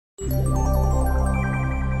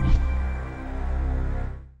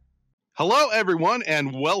Hello, everyone,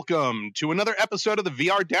 and welcome to another episode of the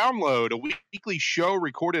VR Download, a weekly show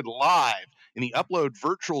recorded live in the Upload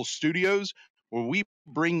Virtual Studios, where we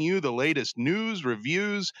bring you the latest news,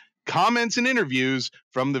 reviews, comments, and interviews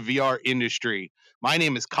from the VR industry. My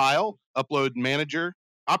name is Kyle, Upload Manager,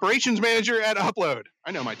 Operations Manager at Upload.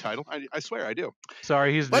 I know my title. I swear I do.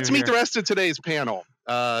 Sorry, he's new Let's meet here. the rest of today's panel.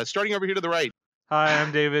 Starting over here to the right. Hi,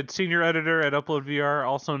 I'm David, Senior Editor at Upload VR,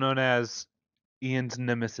 also known as Ian's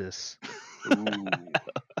Nemesis.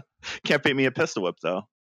 Can't beat me a pistol whip, though.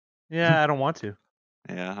 Yeah, I don't want to.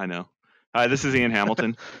 Yeah, I know. Hi, this is Ian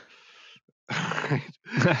Hamilton.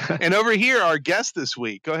 And over here, our guest this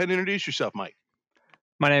week. Go ahead and introduce yourself, Mike.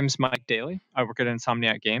 My name's Mike Daly. I work at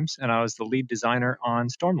Insomniac Games, and I was the lead designer on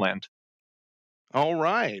Stormland. All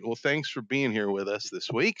right. Well, thanks for being here with us this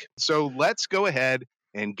week. So let's go ahead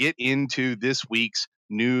and get into this week's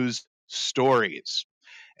news stories.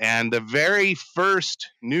 And the very first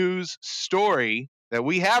news story that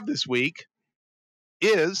we have this week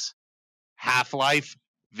is Half-Life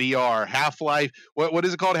VR. Half-Life, what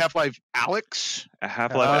is it called? Half-Life Alyx?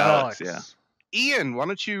 Half-Life Alyx, yeah. Ian, why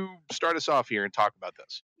don't you start us off here and talk about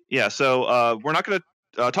this? Yeah, so we're not going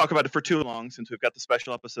to talk about it for too long since we've got the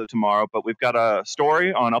special episode tomorrow, but we've got a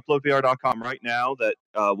story on uploadvr.com right now that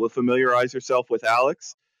will familiarize yourself with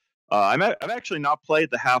Alyx. I've actually not played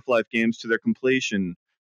the Half-Life games to their completion,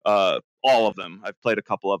 all of them. I've played a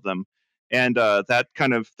couple of them. And that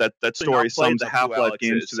story sums the Half-Life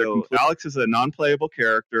games to their completion. Alyx is a non-playable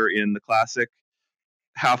character in the classic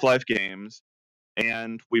Half-Life games,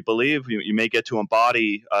 and we believe you may get to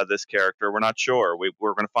embody this character. We're not sure.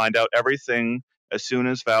 We're going to find out everything as soon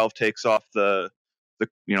as Valve takes off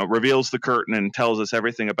reveals the curtain and tells us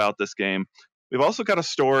everything about this game. We've also got a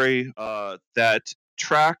story that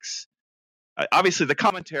tracks. Obviously, the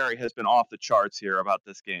commentary has been off the charts here about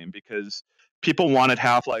this game because people wanted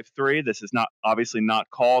Half-Life 3. This is obviously not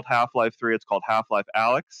called Half-Life 3. It's called Half-Life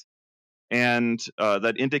Alyx. And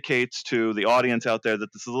that indicates to the audience out there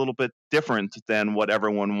that this is a little bit different than what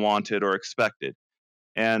everyone wanted or expected.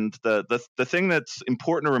 And the thing that's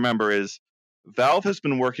important to remember is Valve has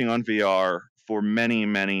been working on VR for many,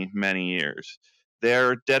 many, many years.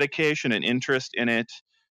 Their dedication and interest in it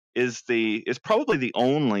is probably the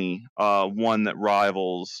only one that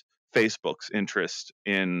rivals Facebook's interest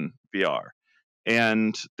in VR.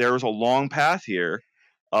 And there's a long path here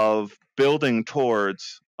of building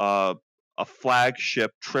towards a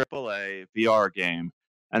flagship AAA VR game,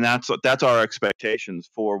 and that's our expectations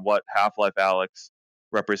for what Half-Life Alyx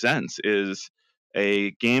represents, is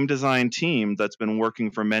a game design team that's been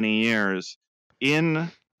working for many years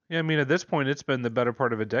in. Yeah, I mean, at this point, it's been the better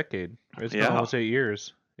part of a decade. It's been almost 8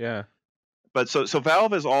 years. Yeah. But so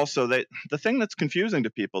Valve is also the thing that's confusing to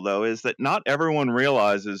people, though, is that not everyone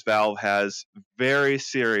realizes Valve has very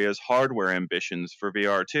serious hardware ambitions for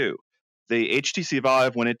VR too. The HTC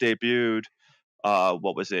Vive, when it debuted,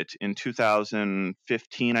 in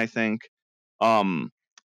 2015, I think,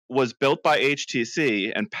 was built by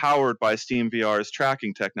HTC and powered by SteamVR's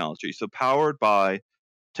tracking technology. So powered by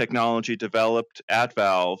technology developed at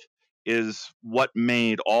Valve is what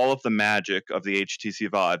made all of the magic of the HTC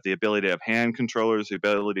Vive, the ability to have hand controllers, the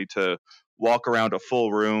ability to walk around a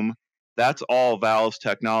full room. That's all Valve's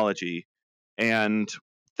technology. And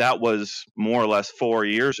that was more or less 4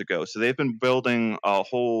 years ago. So they've been building a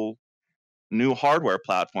whole new hardware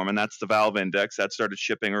platform, and that's the Valve Index. That started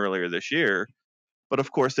shipping earlier this year. But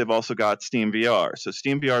of course, they've also got SteamVR. So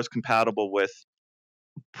SteamVR is compatible with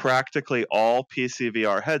practically all PC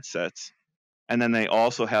VR headsets. And then they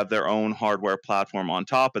also have their own hardware platform on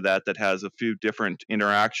top of that has a few different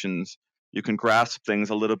interactions. You can grasp things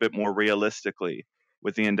a little bit more realistically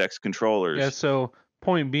with the Index controllers. Yeah, so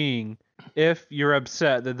point being, if you're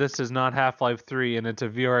upset that this is not Half-Life 3 and it's a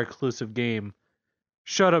VR exclusive game,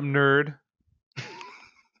 shut up, nerd.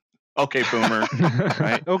 Okay, boomer.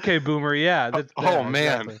 Right? Okay, boomer, yeah.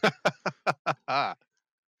 Man. Exactly.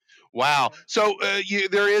 Wow. So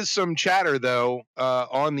there is some chatter, though,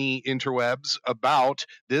 on the interwebs about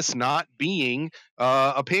this not being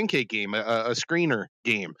a pancake game, a screener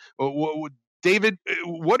game. David,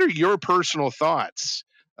 what are your personal thoughts,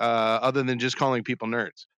 other than just calling people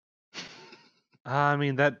nerds? I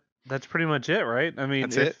mean, that's pretty much it, right? I mean,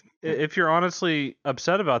 That's if you're honestly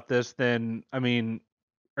upset about this, then, I mean,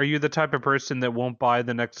 are you the type of person that won't buy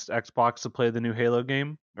the next Xbox to play the new Halo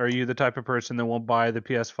game? Are you the type of person that won't buy the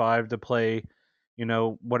PS5 to play,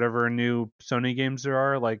 whatever new Sony games there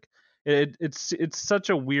are? Like, it's such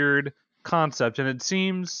a weird concept, and it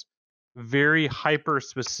seems very hyper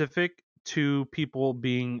specific to people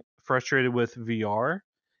being frustrated with VR.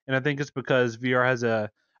 And I think it's because VR has a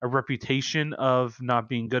a reputation of not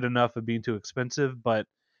being good enough, of being too expensive, but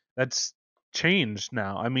that's changed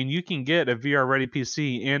now. I mean, you can get a VR ready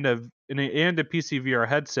PC and a PC VR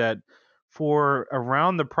headset for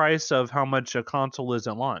around the price of how much a console is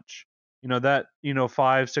at launch. That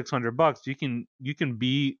 $500-600, you can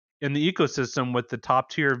be in the ecosystem with the top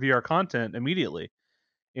tier VR content immediately.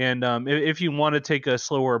 And if you want to take a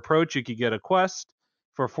slower approach, you could get a Quest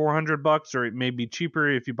for $400, or it may be cheaper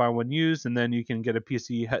if you buy one used, and then you can get a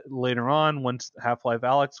PC later on once Half-Life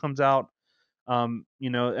Alyx comes out. I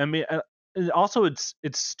mean, also it's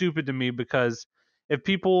stupid to me because the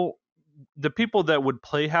people that would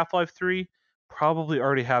play Half-Life 3 probably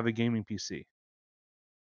already have a gaming PC.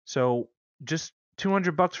 So just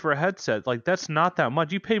 $200 for a headset, like that's not that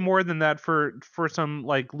much. You pay more than that for some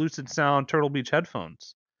like Lucid Sound Turtle Beach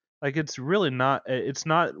headphones. Like it's really not. It's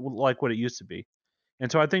not like what it used to be.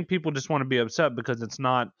 And so I think people just want to be upset because it's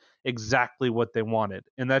not exactly what they wanted.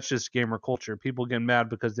 And that's just gamer culture. People get mad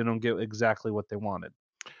because they don't get exactly what they wanted.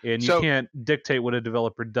 And you can't dictate what a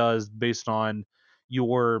developer does based on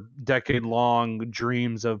your decade-long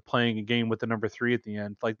dreams of playing a game with the number 3 at the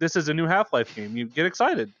end. Like, this is a new Half-Life game. You get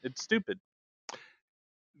excited. It's stupid.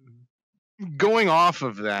 Going off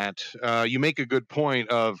of that, you make a good point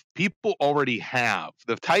of people already have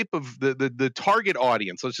the type of the target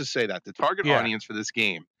audience. Let's just say that the target audience for this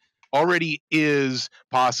game already is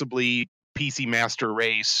possibly PC Master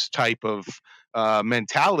Race type of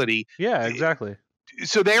mentality. Yeah, exactly.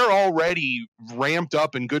 So they're already ramped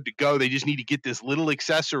up and good to go. They just need to get this little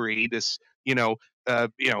accessory, this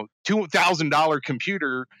 $2,000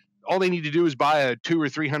 computer. All they need to do is buy a $200 or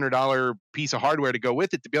 $300 piece of hardware to go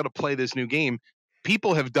with it to be able to play this new game.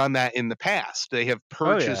 People have done that in the past. They have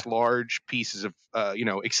purchased large pieces of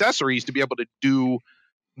accessories to be able to do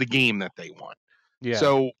the game that they want. Yeah.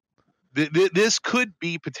 So this could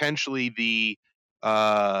be potentially the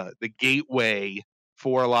gateway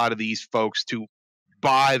for a lot of these folks to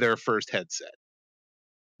buy their first headset.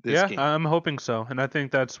 Game. I'm hoping so, and I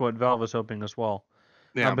think that's what Valve is hoping as well.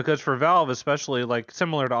 Yeah. Because for Valve, especially, like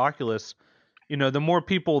similar to Oculus, the more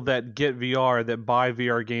people that get VR, that buy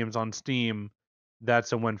VR games on Steam,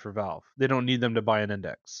 that's a win for Valve. They don't need them to buy an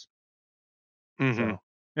index. Mm-hmm.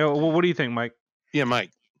 So, what do you think, Mike? Yeah, Mike.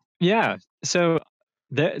 Yeah. So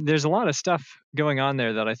there's a lot of stuff going on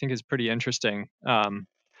there that I think is pretty interesting.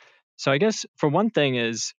 So I guess for one thing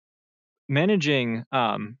is managing.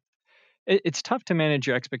 It's tough to manage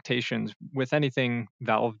your expectations with anything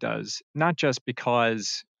Valve does, not just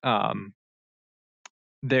because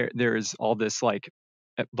there's all this like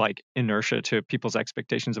inertia to people's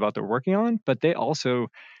expectations about what they're working on, but they also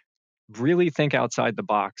really think outside the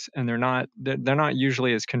box, and they're not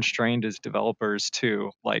usually as constrained as developers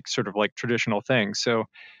to like sort of like traditional things. So,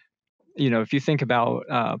 if you think about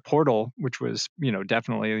Portal, which was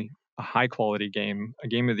definitely a high quality game, a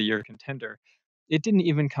game of the year contender, it didn't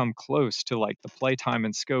even come close to like the playtime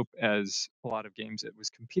and scope as a lot of games it was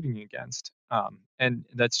competing against. And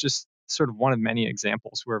that's just sort of one of many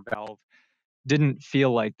examples where Valve didn't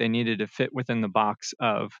feel like they needed to fit within the box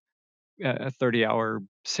of a 30-hour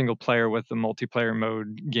single player with a multiplayer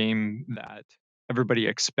mode game that everybody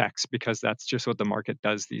expects, because that's just what the market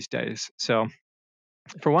does these days. So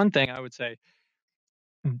for one thing, I would say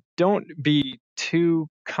don't be too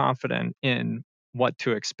confident in what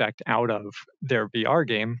to expect out of their VR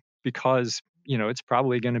game, because it's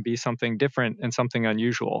probably going to be something different and something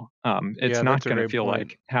unusual. It's not going to feel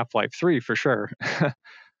like Half-Life 3 for sure.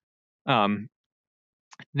 The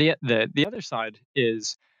other side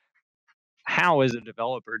is, how as a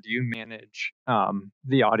developer do you manage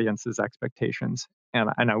the audience's expectations?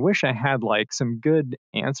 And I wish I had like some good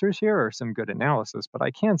answers here or some good analysis, but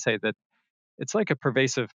I can say that it's like a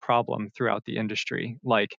pervasive problem throughout the industry.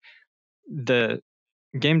 Like, the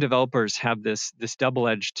game developers have this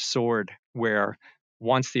double-edged sword where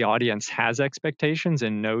once the audience has expectations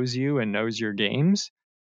and knows you and knows your games,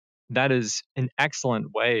 that is an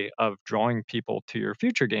excellent way of drawing people to your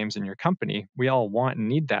future games in your company. We all want and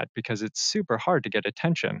need that because it's super hard to get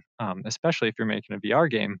attention, especially if you're making a VR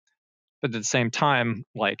game. But at the same time,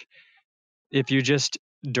 like, if you just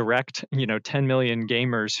direct 10 million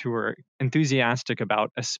gamers who are enthusiastic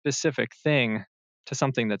about a specific thing to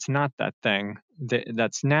something that's not that thing,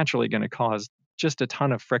 that's naturally going to cause just a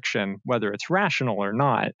ton of friction, whether it's rational or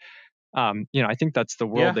not. I think that's the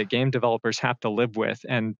world that game developers have to live with,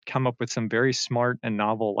 and come up with some very smart and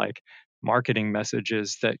novel like marketing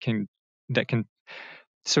messages that can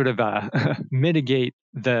sort of mitigate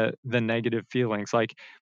the negative feelings. Like,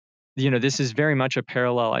 this is very much a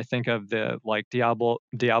parallel, I think, of the like Diablo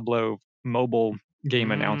mobile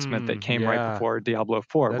game announcement that came right yeah. before Diablo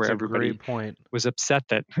 4, That's where a everybody great point. was upset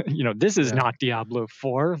that, this is Yeah. not Diablo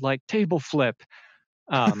 4, like table flip.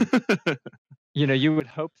 You would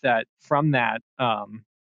hope that from that,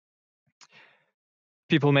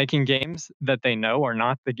 people making games that they know are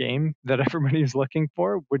not the game that everybody is looking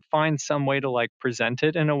for would find some way to like present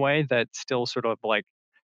it in a way that still sort of like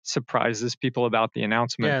surprises people about the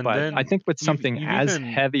announcement. Yeah, and But I then think with something you've as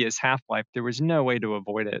even heavy as Half-Life, there was no way to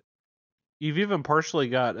avoid it. you've even partially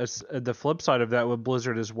got the flip side of that with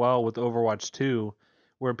Blizzard as well with Overwatch 2,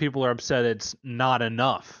 where people are upset it's not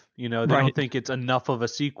enough. They Right. don't think it's enough of a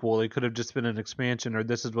sequel. It could have just been an expansion, or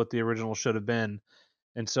this is what the original should have been.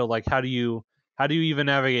 And so, like, how do you even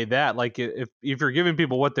navigate that? Like, if you're giving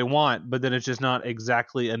people what they want, but then it's just not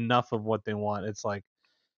exactly enough of what they want, it's like,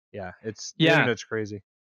 the internet's crazy.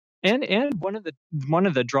 And one of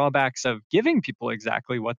the drawbacks of giving people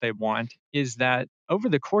exactly what they want is that over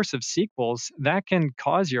the course of sequels, that can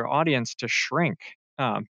cause your audience to shrink,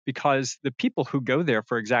 because the people who go there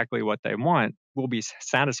for exactly what they want will be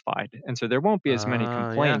satisfied, and so there won't be as many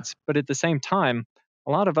complaints. But at the same time,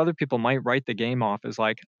 a lot of other people might write the game off as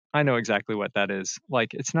like, I know exactly what that is.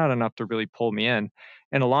 Like, it's not enough to really pull me in.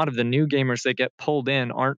 And a lot of the new gamers that get pulled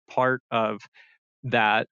in aren't part of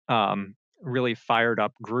that really fired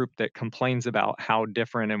up group that complains about how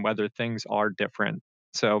different and whether things are different.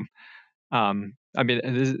 So, I mean,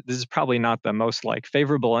 this is probably not the most like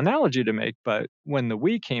favorable analogy to make, but when the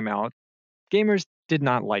Wii came out, gamers did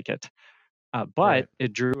not like it, but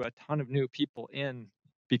it drew a ton of new people in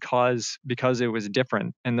because it was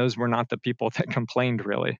different, and those were not the people that complained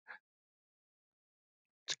really.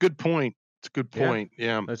 It's a good point.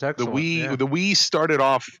 Yeah. That's excellent. The Wii started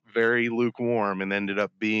off very lukewarm and ended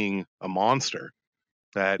up being a monster.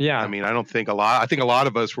 I mean, I think a lot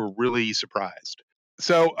of us were really surprised.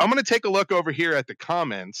 So I'm going to take a look over here at the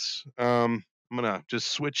comments. I'm going to just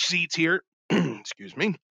switch seats here. Excuse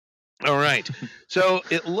me. All right. So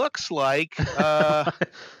it looks like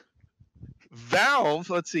Valve,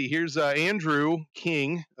 let's see, here's Andrew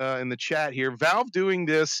King in the chat here. Valve doing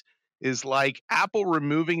this is like Apple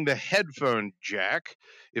removing the headphone jack.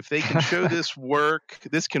 If they can show this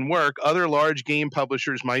can work, other large game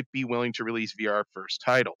publishers might be willing to release VR first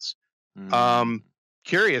titles.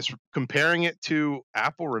 Curious, comparing it to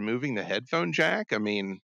Apple removing the headphone jack. I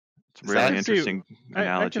mean, it's a really interesting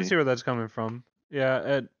analogy. I can see where that's coming from.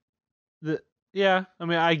 Yeah, I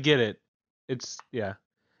mean, I get it. It's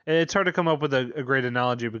hard to come up with a great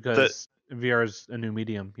analogy because VR is a new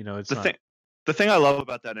medium. The thing I love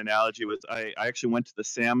about that analogy was I actually went to the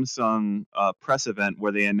Samsung press event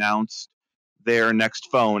where they announced their next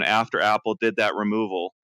phone after Apple did that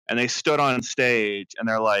removal, and they stood on stage and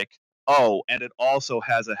they're like, oh, and it also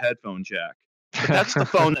has a headphone jack. But that's the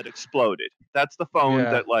phone that exploded. That's the phone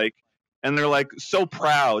that and they're like so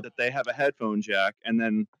proud that they have a headphone jack, and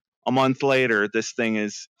then a month later this thing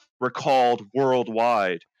is recalled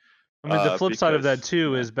worldwide. I mean, the flip side of that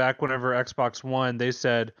too is back whenever Xbox One, they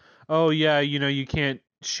said, oh yeah, you can't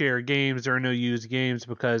share games, there are no used games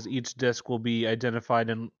because each disc will be identified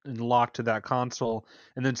and locked to that console.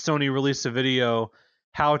 And then Sony released a video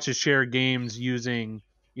how to share games using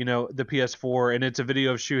the PS4, and it's a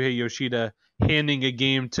video of Shuhei Yoshida handing a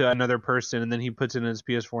game to another person, and then he puts it in his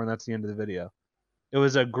PS4, and that's the end of the video. It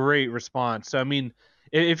was a great response. So I mean,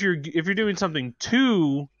 if you're doing something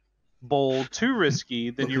too bold, too risky,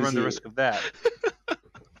 then you run the risk of that.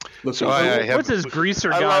 What's this greaser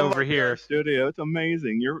guy over here? Studio, it's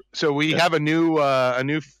amazing. We have a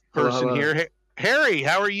new person here. Harry,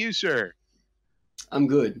 how are you, sir? I'm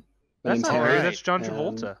good. That's not Harry. That's John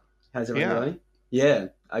Travolta. How's everyone going? Yeah,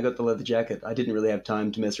 I got the leather jacket. I didn't really have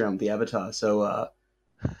time to mess around with the avatar, so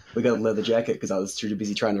we got the leather jacket because I was too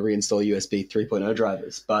busy trying to reinstall USB 3.0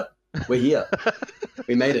 drivers. But we're here.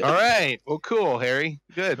 We made it. All right. Well, cool, Harry.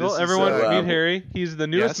 Good. Well, everyone meet Harry. He's the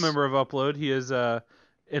newest member of Upload. He is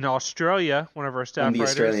in Australia, one of our staff writers. I'm the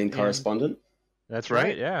Australian correspondent. That's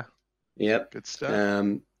right. Yeah. Yep. Good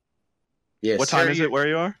stuff. Yes. What time is it where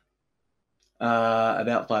you are?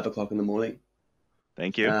 About 5 o'clock in the morning.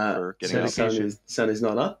 Thank you for getting the sun is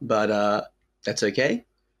not up, but that's okay.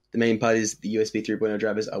 The main part is the USB 3.0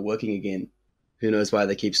 drivers are working again. Who knows why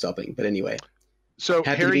they keep stopping? But anyway. So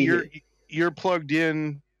Harry, you're plugged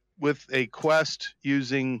in with a Quest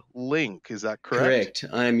using Link. Is that correct? Correct.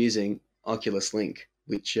 I am using Oculus Link,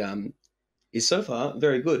 which is so far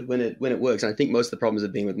very good when it works. And I think most of the problems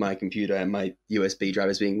have been with my computer and my USB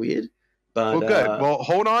drivers being weird. But, well, good. Well,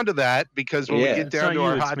 hold on to that because when we get down to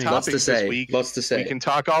our hot topics this week, we can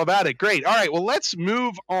talk all about it. Great. All right. Well, let's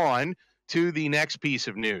move on to the next piece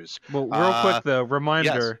of news. Well, real quick, though,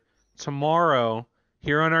 reminder, tomorrow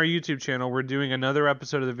here on our YouTube channel, we're doing another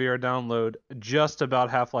episode of the VR Download just about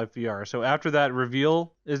Half-Life VR. So after that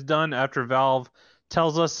reveal is done, after Valve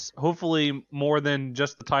tells us hopefully more than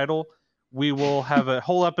just the title, we will have a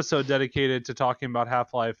whole episode dedicated to talking about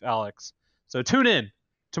Half-Life Alyx. So tune in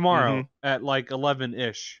tomorrow at like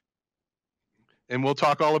 11-ish. And we'll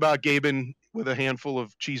talk all about Gaben with a handful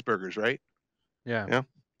of cheeseburgers, right? Yeah.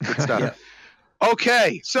 Good stuff. Yeah.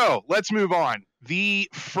 Okay, so let's move on. The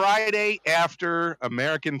Friday after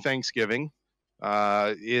American Thanksgiving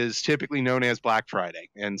is typically known as Black Friday.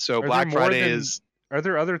 And so Black Friday is... Are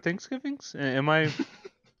there other Thanksgivings? Am I...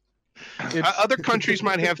 Other countries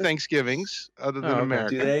might have Thanksgivings other than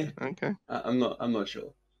America. Do they? Okay. I'm not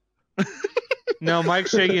sure. No, Mike's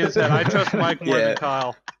shaking his head. I trust Mike more than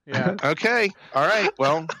Kyle. Yeah. Okay. All right.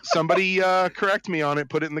 Well, somebody correct me on it.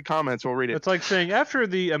 Put it in the comments. We'll read it. It's like saying after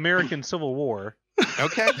the American Civil War.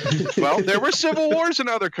 Okay. Well, there were civil wars in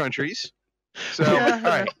other countries. So, Yeah. all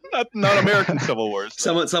right. Not American Civil Wars.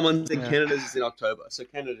 Someone said Canada's is in October, so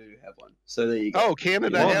Canada do have one. So there you go. Oh,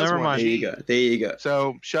 Canada Well, has never one. mind. There you go.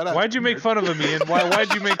 So, shut up. Why'd you make fun of him, Ian?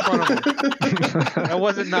 Why'd you make fun of him? That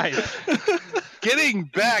wasn't nice. Getting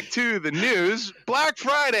back to the news, Black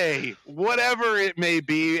Friday, whatever it may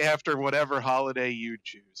be after whatever holiday you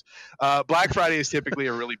choose. Black Friday is typically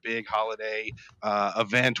a really big holiday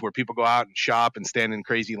event where people go out and shop and stand in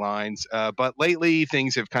crazy lines. But lately,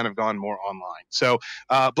 things have kind of gone more online. So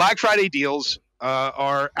Black Friday deals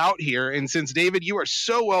are out here. And since, David, you are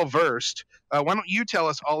so well versed, why don't you tell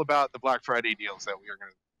us all about the Black Friday deals that we are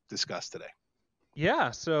going to discuss today?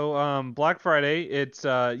 Yeah, so Black Friday, it's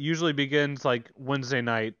usually begins like Wednesday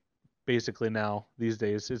night, basically now these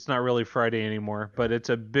days. It's not really Friday anymore, but it's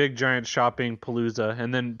a big giant shopping palooza.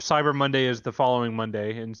 And then Cyber Monday is the following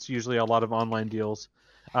Monday, and it's usually a lot of online deals.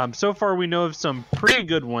 So far, we know of some pretty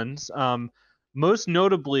good ones. Most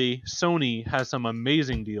notably, Sony has some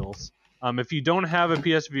amazing deals. If you don't have a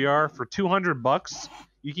PSVR, for $200,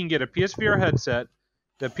 you can get a PSVR headset,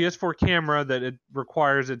 the PS4 camera that it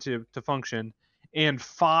requires it to function, and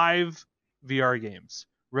 5 VR games.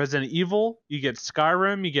 Resident Evil, you get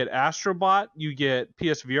Skyrim, you get Astrobot, you get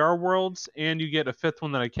PSVR Worlds, and you get a 5th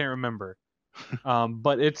one that I can't remember.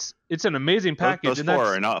 But it's an amazing package. Those 4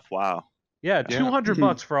 are enough. Wow. Yeah,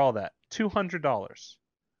 $200 for all that. $200.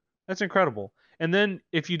 That's incredible. And then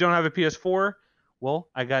if you don't have a PS4, well,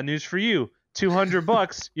 I got news for you.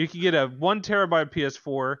 $200, you can get a 1 terabyte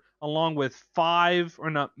PS4 along with 5, or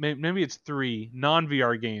not, maybe it's 3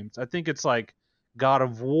 non-VR games. I think it's like God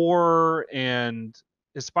of War, and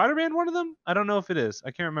is Spider-Man one of them? I don't know if it is.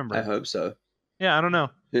 I can't remember. I hope so. Yeah, I don't know.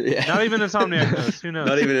 Yeah. Not even Insomniac knows. Who knows?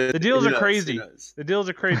 Not even The deals who are knows? crazy. Who knows? The deals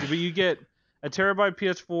are crazy, but you get a terabyte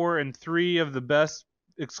PS4 and 3 of the best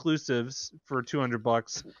exclusives for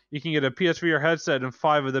 $200. You can get a PSVR headset and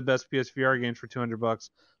 5 of the best PSVR games for $200.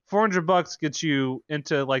 $400 gets you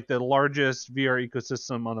into like the largest VR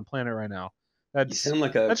ecosystem on the planet right now. You sound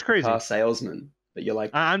like that's crazy. Car salesman, but you're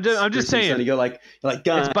like I'm just saying. You're like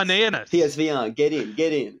guys, it's bananas. PSVR, get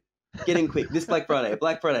in quick. This Black Friday,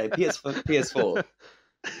 PS4.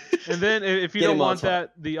 And then if you don't want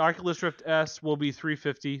that, the Oculus Rift S will be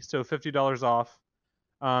 $350, so $50 off.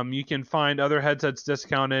 You can find other headsets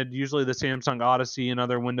discounted. Usually the Samsung Odyssey and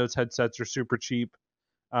other Windows headsets are super cheap,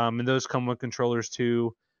 and those come with controllers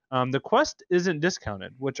too. The Quest isn't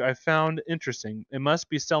discounted, which I found interesting. It must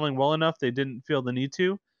be selling well enough they didn't feel the need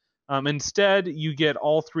to. Instead, you get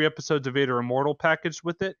all 3 episodes of Vader Immortal packaged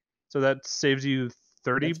with it, so that saves you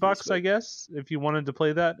 $30, I guess, if you wanted to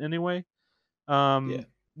play that anyway.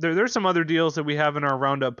 There's some other deals that we have in our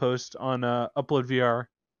roundup post on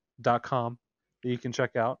uploadvr.com that you can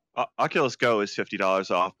check out. Oculus Go is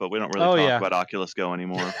 $50 off, but we don't really talk about Oculus Go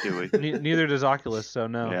anymore, do we? Neither does Oculus, so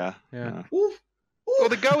no. Yeah. Well,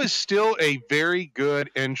 the Go is still a very good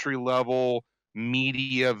entry-level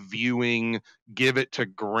media viewing, give it to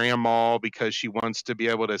grandma because she wants to be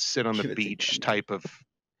able to sit on the beach type of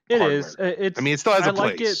hardware. Is. It still has a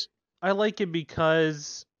place. I like it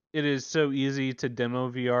because it is so easy to demo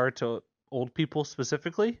VR to old people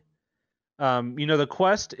specifically. The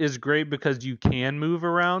Quest is great because you can move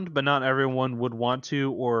around, but not everyone would want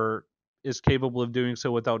to or is capable of doing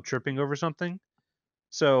so without tripping over something.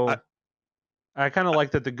 So I kind of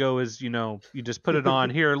like that the Go is, you just put it on.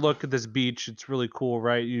 Here, look at this beach. It's really cool,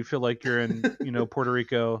 right? You feel like you're in, Puerto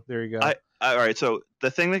Rico. There you go. All right. So the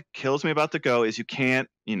thing that kills me about the Go is you can't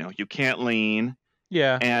lean.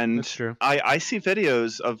 Yeah, and that's true. I see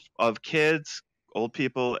videos of kids, old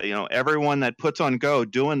people, everyone that puts on Go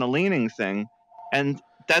doing the leaning thing, and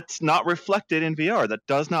that's not reflected in VR. That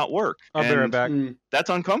does not work. I'll be right back. That's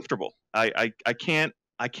uncomfortable. I can't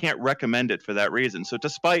recommend it for that reason. So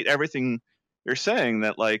despite everything you're saying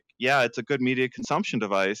that, like, yeah, it's a good media consumption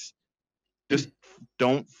device. Just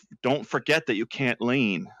don't forget that you can't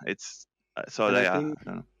lean. It's so And they, I I think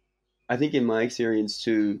don't know. I think in my experience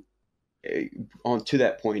too, on to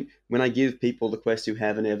that point, when I give people the Quest who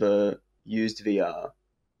haven't ever used VR,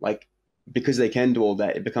 like because they can do all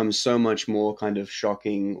that, it becomes so much more kind of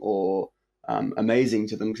shocking or amazing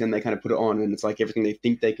to them. Because then they kind of put it on, and it's like everything they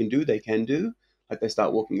think they can do, they can do. Like they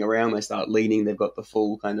start walking around, they start leaning, they've got the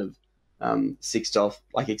full kind of sixed off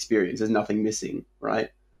like experience. There's nothing missing, right?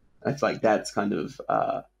 I feel like that's kind of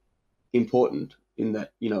important in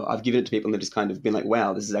that, I've given it to people and they've just kind of been like,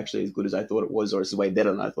 wow, this is actually as good as I thought it was, or it's way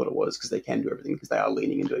better than I thought it was, because they can do everything, because they are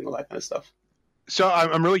leaning and doing all that kind of stuff. So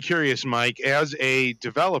I'm really curious, Mike, as a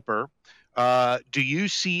developer, do you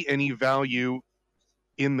see any value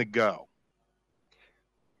in the Go?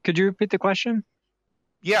 Could you repeat the question?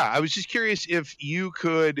 Yeah, I was just curious if you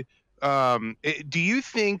could. Do you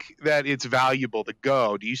think that it's valuable, the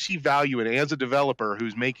Go? Do you see value in it as a developer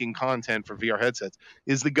who's making content for VR headsets?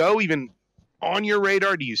 Is the Go even on your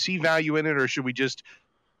radar? Do you see value in it, or should we just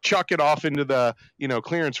chuck it off into the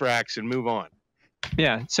clearance racks and move on?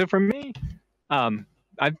 Yeah. So for me,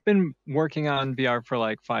 I've been working on VR for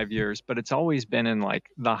like 5 years, but it's always been in like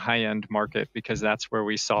the high end market, because that's where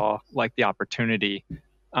we saw like the opportunity.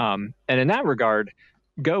 And in that regard,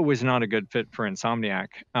 Go was not a good fit for Insomniac,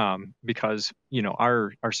 because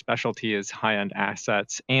our specialty is high end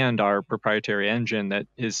assets and our proprietary engine that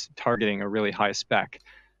is targeting a really high spec.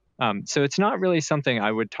 So it's not really something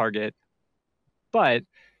I would target. But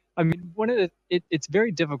I mean, it's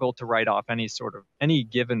very difficult to write off any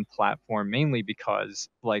given platform, mainly because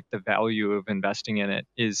like the value of investing in it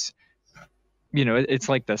is, it's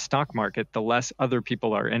like the stock market. The less other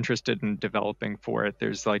people are interested in developing for it,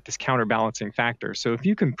 there's like this counterbalancing factor. So if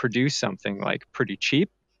you can produce something like pretty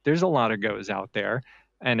cheap, there's a lot of Go's out there,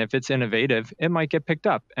 and if it's innovative, it might get picked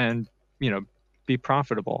up and be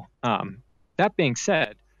profitable. That being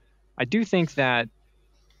said, I do think that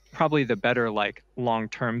probably the better like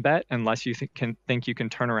long-term bet, unless you think you can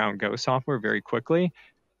turn around Go software very quickly,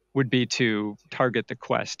 would be to target the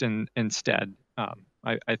Quest instead.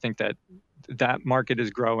 I think that market is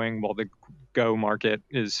growing while the Go market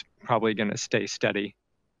is probably going to stay steady.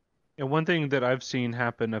 And one thing that I've seen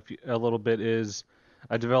happen a little bit is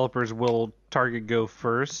developers will target Go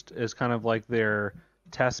first as kind of like their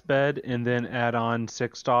test bed, and then add on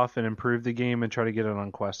Sixed Off and improve the game and try to get it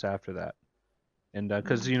on Quest after that. And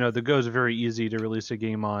because the Go is very easy to release a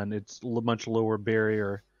game on, it's a much lower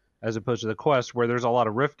barrier as opposed to the Quest, where there's a lot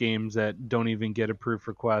of Rift games that don't even get approved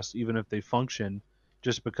for Quest, even if they function,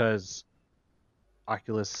 just because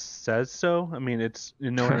Oculus says so. I mean,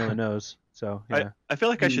 no one really knows. So yeah. I feel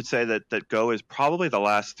like I should say that Go is probably the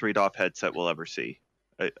last 3DOF headset we'll ever see.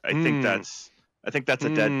 I think that's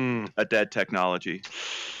a dead technology.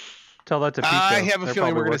 Tell that to Pico. I have a They're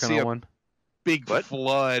feeling we're going to probably see one. Big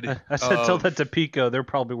flood. I said tell that to Pico. They're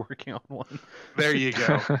probably working on one. There you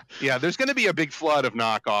go. Yeah, there's going to be a big flood of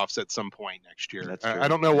knockoffs at some point next year. That's true. I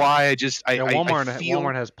don't know why.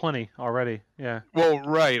 Walmart has plenty already. Yeah. Well,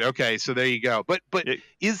 right. Okay. So there you go. But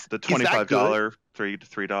is the $25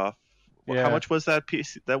 3DOF? Yeah. How much was that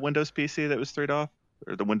PC? That Windows PC that was 3DOF,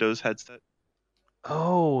 or the Windows headset?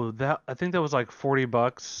 Oh, I think that was like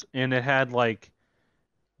 $40, and it had like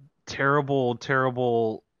terrible.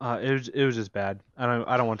 It was just bad.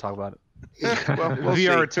 I don't want to talk about it. Well, we'll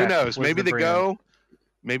VR see. Who knows? Maybe the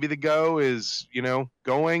Go is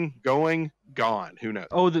gone. Who knows?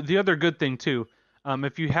 Oh, the other good thing too,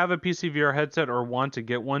 if you have a PC VR headset or want to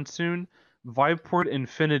get one soon, Viveport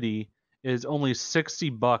Infinity is only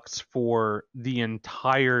 $60 for the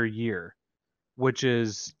entire year, which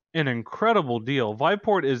is an incredible deal.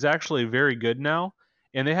 Viveport is actually very good now,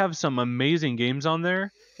 and they have some amazing games on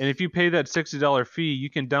there. And if you pay that $60 fee, you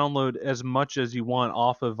can download as much as you want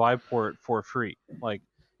off of Viveport for free. Like,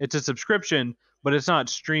 it's a subscription, but it's not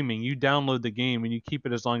streaming. You download the game and you keep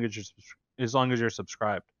it as long as you're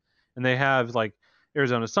subscribed. And they have like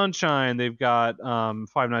Arizona Sunshine. They've got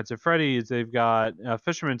Five Nights at Freddy's. They've got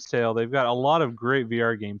Fisherman's Tale. They've got a lot of great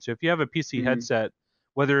VR games. So if you have a PC headset,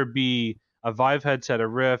 whether it be a Vive headset, a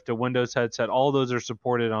Rift, a Windows headset, all those are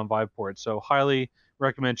supported on Viveport. So highly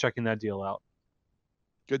recommend checking that deal out.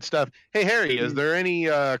 Good stuff. Hey, Harry, is there any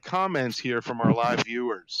comments here from our live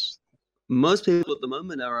viewers? Most people at the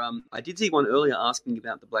moment are. I did see one earlier asking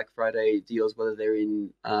about the Black Friday deals, whether they're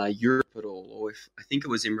in Europe at all, or if I think it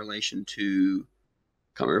was in relation to.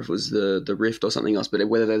 Can't remember if it was the Rift or something else, but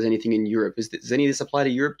whether there's anything in Europe. Does any of this apply to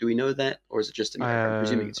Europe? Do we know that, or is it just America? I'm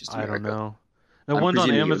presuming it's just America. I don't know. The ones on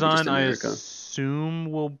Amazon, I assume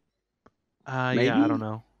will. Maybe? Yeah, I don't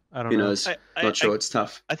know. I don't Who know. knows? Not sure. It's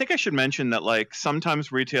tough. I think I should mention that like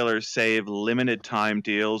sometimes retailers save limited time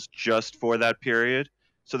deals just for that period,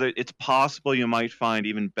 so that it's possible you might find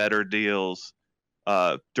even better deals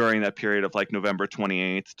during that period of like November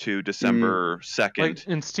 28th to December 2nd. Like,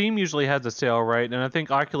 and Steam usually has a sale, right? And I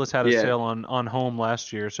think Oculus had a Yeah. sale on Home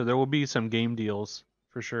last year, so there will be some game deals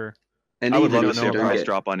for sure. And I would even love if to they see a don't price get-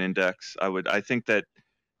 drop on Index. I think that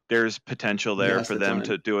there's potential there That's for the them time.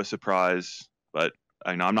 to do a surprise, but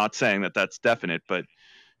I know I'm not saying that that's definite, but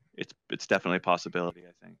it's definitely a possibility,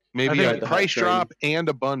 I think. Maybe think a the hype price train. drop and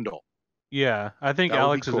a bundle. Yeah, I think That would be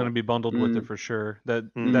Alex is going to cool. be bundled with it for sure. That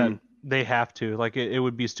they have to. Like, it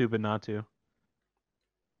would be stupid not to.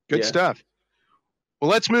 Good Yeah. stuff. Well,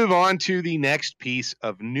 let's move on to the next piece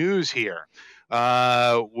of news here.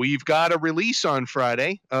 We've got a release on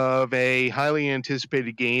Friday of a highly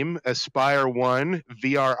anticipated game, Aspire 1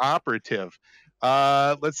 VR Operative.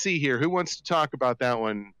 Let's see here. Who wants to talk about that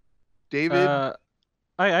one? David?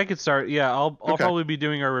 I could start. Yeah, I'll Okay. probably be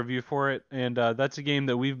doing our review for it, and that's a game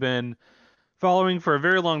that we've been following for a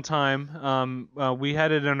very long time. We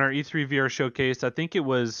had it in our E3 VR showcase. I think it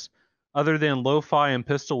was, other than Lo-Fi and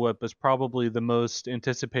Pistol Whip, is probably the most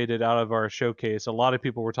anticipated out of our showcase. A lot of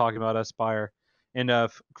people were talking about Aspire. And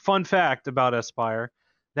fun fact about Aspire,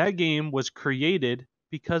 that game was created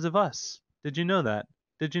because of us. Did you know that?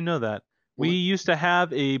 We What? used to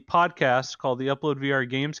have a podcast called the Upload VR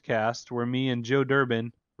Games Cast, where me and Joe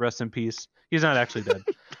Durbin, rest in peace. He's not actually dead,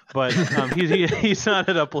 but he's not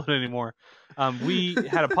at Upload anymore. We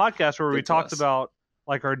had a podcast where we Good to talked us. about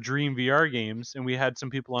like our dream VR games, and we had some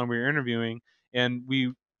people on we were interviewing, and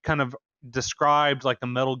we kind of described like a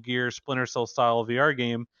Metal Gear Splinter Cell style VR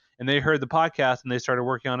game, and they heard the podcast and they started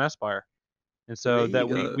working on Aspire, and so There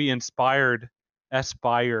you that go. we inspired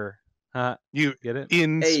Aspire. You Get it?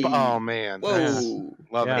 Hey. Oh, man. Whoa.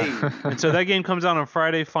 Love Yeah. it. Hey. And so that game comes out on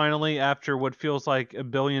Friday finally after what feels like a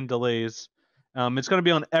billion delays. It's going to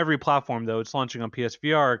be on every platform though. It's launching on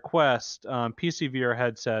PSVR, Quest, PC VR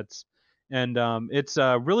headsets, and it's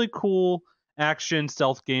a really cool action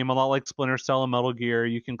stealth game, a lot like Splinter Cell and Metal Gear.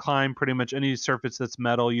 You can climb pretty much any surface that's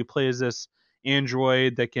metal. You play as this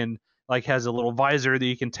android that can has a little visor that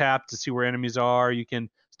you can tap to see where enemies are. You can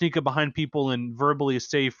sneak up behind people and verbally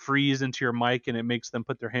say freeze into your mic, and it makes them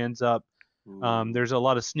put their hands up. There's a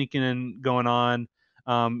lot of sneaking in going on.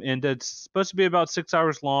 And it's supposed to be about 6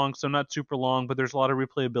 hours long, so not super long, but there's a lot of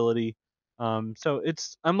replayability. So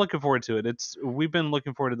I'm looking forward to it. We've been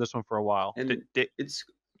looking forward to this one for a while. And Da- it's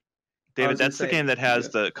David, was gonna that's the say- game that has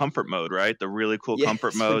yeah. the comfort mode, right? The really cool Yes,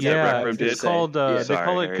 comfort mode yeah, that I Rec Room was gonna did. It's say, called yeah. they Sorry,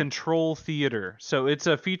 call it Harry. Control Theater. So it's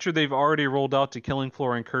a feature they've already rolled out to Killing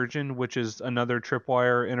Floor Incursion, which is another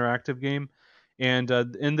Tripwire interactive game. And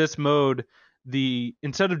in this mode,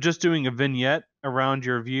 instead of just doing a vignette around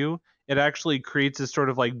your view, it actually creates this sort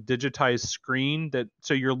of like digitized screen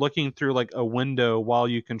so you're looking through like a window while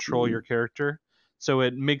you control your character. So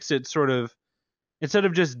it makes it sort of, instead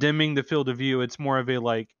of just dimming the field of view, it's more of a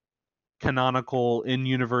like canonical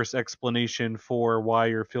in-universe explanation for why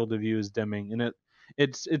your field of view is dimming, and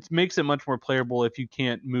it makes it much more playable if you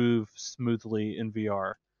can't move smoothly in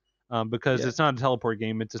VR, because Yeah. it's not a teleport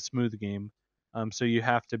game, it's a smooth game, so you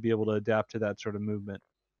have to be able to adapt to that sort of movement.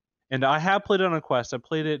 And I have played it on a Quest. I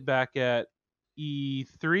played it back at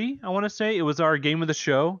E3, I want to say. It was our game of the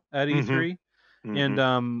show at E3. Mhm.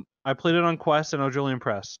 And I played it on Quest, and I was really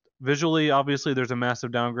impressed. Visually, obviously, there's a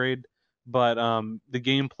massive downgrade, but the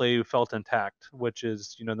gameplay felt intact, which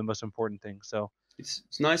is the most important thing. So it's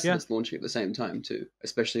nice Yeah. that it's launching at the same time too,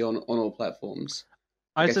 especially on all platforms.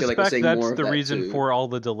 I I feel like we're suspect seeing that's more of the that reason too. for all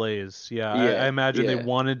the delays. Yeah, Yeah, I imagine they yeah.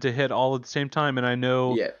 wanted to hit all at the same time, and I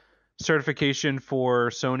know Yeah, certification for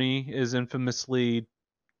Sony is infamously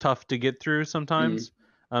tough to get through sometimes.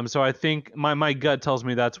 So I think my gut tells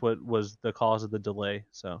me that's what was the cause of the delay.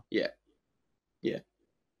 So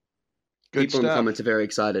Good people in the stuff. comments are very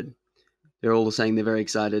excited. They're all saying they're very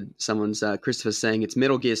excited. Someone's Christopher's saying it's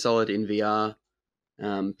Metal Gear Solid in VR.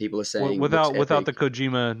 People are saying without looks the epic.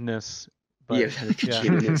 Kojima-ness. But, Yeah, the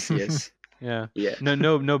Kojima-ness, yes. yeah. Yeah.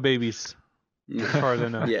 No babies, as far as I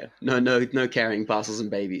know. Yeah. No carrying parcels and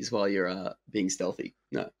babies while you're being stealthy.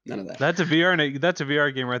 No, none of that. That's a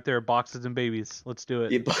VR game right there. Boxes and babies. Let's do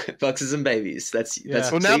it. Yeah, boxes and babies. That's Yeah. Well,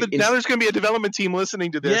 so now there's going to be a development team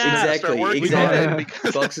listening to this. Yeah. and they're gonna exactly, start working exactly. on it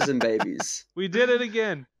because- Boxes and babies We did it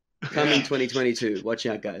again. coming 2022. Watch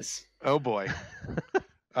out, guys. Oh boy.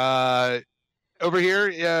 Over here,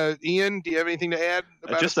 Ian, do you have anything to add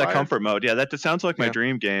about Just that Aspire? comfort mode. Yeah, that just sounds like my Yeah.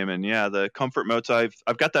 dream game. And yeah, the comfort modes I've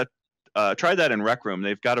got that tried that in Rec Room.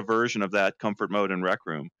 They've got a version of that comfort mode in Rec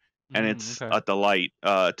Room. And it's okay. a delight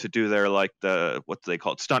to do their like the what do they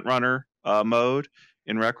call it, stunt runner mode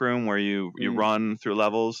in Rec Room where you run through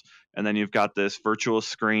levels, and then you've got this virtual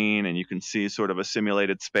screen, and you can see sort of a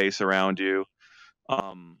simulated space around you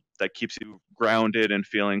that keeps you grounded and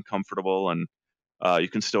feeling comfortable, and you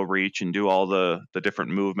can still reach and do all the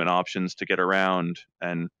different movement options to get around.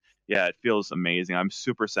 And yeah, it feels amazing. I'm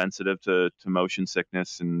super sensitive to motion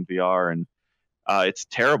sickness in VR, and it's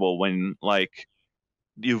terrible when like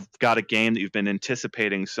you've got a game that you've been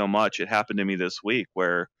anticipating so much. It happened to me this week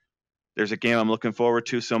where there's a game I'm looking forward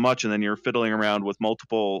to so much, and then you're fiddling around with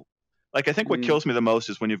multiple. Like, I think what kills me the most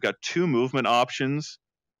is when you've got two movement options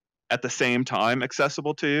at the same time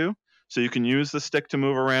accessible to you. So you can use the stick to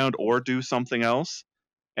move around or do something else.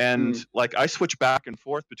 And like, I switch back and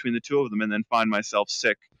forth between the two of them and then find myself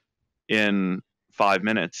sick in 5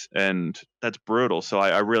 minutes. And that's brutal. So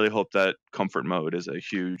I really hope that comfort mode is a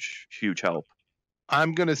huge, huge help.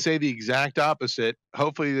 I'm going to say the exact opposite.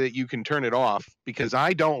 Hopefully that you can turn it off, because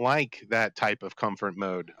I don't like that type of comfort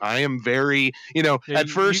mode. I am very, at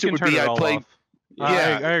first it would be I played.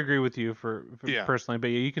 Yeah, I agree with you for personally, but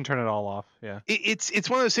yeah, you can turn it all off. Yeah, it's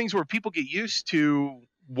one of those things where people get used to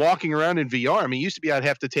walking around in VR. I mean, it used to be I'd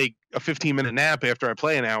have to take a 15-minute nap after I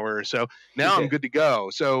play an hour or so. Now I'm good to go.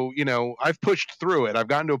 So, I've pushed through it. I've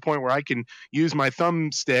gotten to a point where I can use my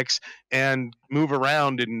thumbsticks and move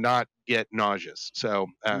around and not get nauseous. So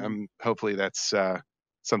hopefully that's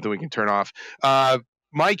something we can turn off.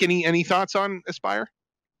 Mike, any thoughts on Aspire?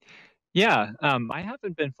 Yeah, I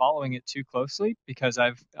haven't been following it too closely because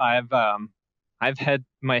I've had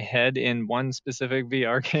my head in one specific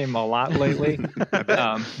VR game a lot lately.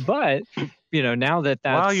 But now that's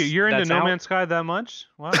wow, you're into No Man's Sky that much?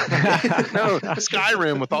 Wow. No,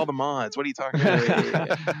 Skyrim with all the mods. What are you talking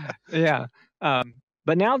about? Yeah.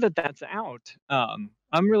 But now that's out,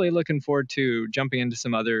 I'm really looking forward to jumping into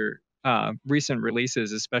some other recent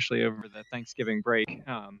releases, especially over the Thanksgiving break.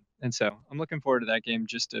 And so I'm looking forward to that game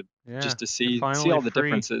just to see all the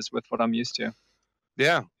differences with what I'm used to.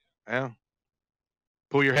 Yeah.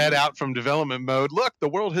 Pull your head out from development mode. Look, the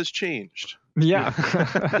world has changed. Yeah.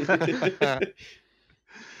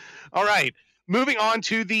 All right. Moving on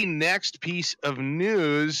to the next piece of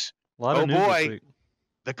news. A lot of news this week.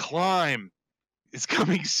 The Climb is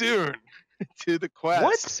coming soon to the Quest.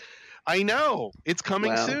 What? I know. It's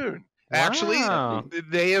coming soon. Wow. Actually,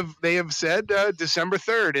 they have said December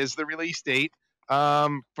 3rd is the release date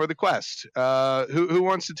for the Quest. Who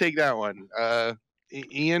wants to take that one?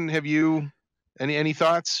 Ian, have you any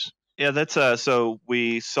thoughts? Yeah, that's so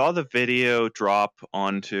we saw the video drop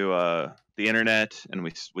onto the internet, and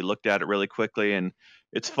we looked at it really quickly, and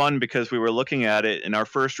it's fun because we were looking at it and our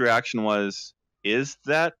first reaction was, is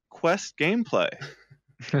that Quest gameplay?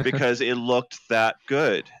 Because it looked that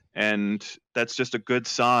good. And that's just a good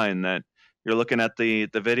sign that you're looking at the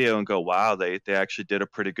video and go, wow, they actually did a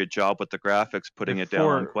pretty good job with the graphics, putting it down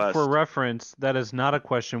on Quest. For reference, that is not a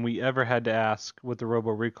question we ever had to ask with the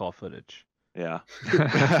Robo Recall footage. Yeah.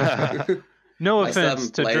 No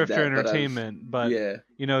offense to Drifter Entertainment, but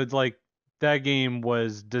like that game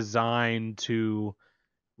was designed to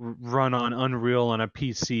run on Unreal on a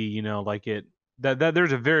PC, like it that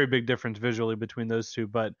there's a very big difference visually between those two,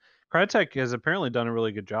 but Crytek has apparently done a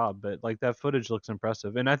really good job, but like that footage looks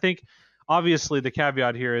impressive. And I think obviously the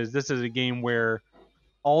caveat here is this is a game where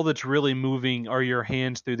all that's really moving are your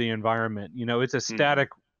hands through the environment. It's a static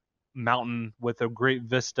mountain with a great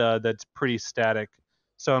vista that's pretty static.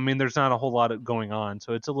 So, I mean, there's not a whole lot going on.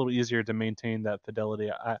 So it's a little easier to maintain that fidelity.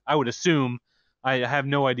 I would assume. I have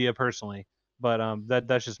no idea personally, but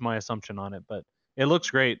that's just my assumption on it. But it looks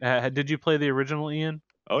great. Did you play the original, Ian?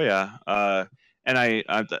 Oh, yeah. And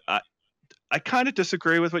I kind of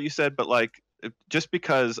disagree with what you said, but like just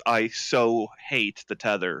because I so hate the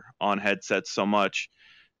tether on headsets so much,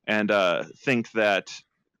 and think that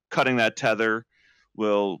cutting that tether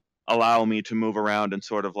will allow me to move around and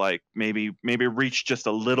sort of like maybe reach just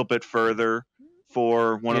a little bit further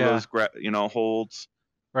for one of those holds.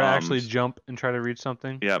 Or actually jump and try to reach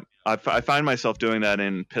something. Yeah, I find myself doing that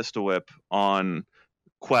in Pistol Whip on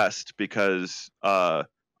Quest because I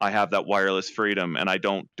have that wireless freedom, and I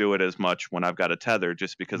don't do it as much when I've got a tether,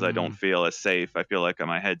 just because I don't feel as safe. I feel like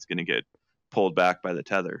my head's going to get pulled back by the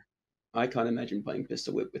tether. I can't imagine playing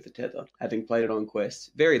Pistol Whip with a tether. Having played it on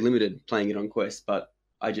Quest, very limited playing it on Quest, but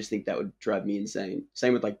I just think that would drive me insane.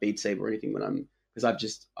 Same with like Beat Saber or anything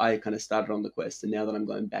because I kind of started on the Quest, and now that I'm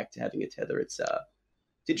going back to having a tether, it's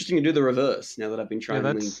interesting to do the reverse now that I've been trying.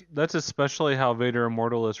 That's especially how Vader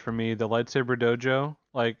Immortal is for me. The Lightsaber Dojo,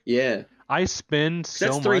 I spend so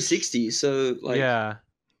much. That's 360, so like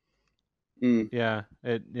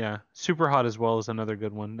Super Hot as well is another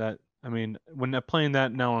good one. When playing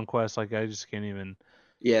that now on Quest, I just can't even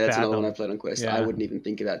Yeah, that's another one I fathom. played on Quest. I Yeah. wouldn't even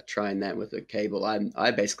think about trying that with a cable.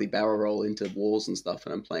 I basically barrel roll into walls and stuff,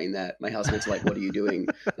 and I'm playing that. My housemate's like, "What are you doing?"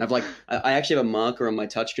 And I actually have a marker on my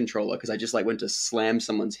touch controller because I just like went to slam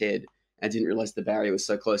someone's head and didn't realize the barrier was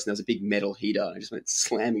so close, and there was a big metal heater. And I just went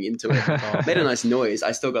slamming into it. Awesome. Made a nice noise.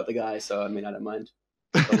 I still got the guy, so I mean, I don't mind.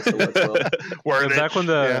 It still works well. Worth Yeah, it. back when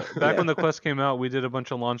the Yeah. when the Quest came out, we did a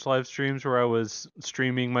bunch of launch live streams where I was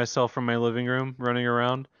streaming myself from my living room, running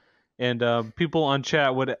around, and people on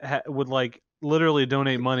chat would like literally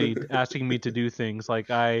donate money asking me to do things.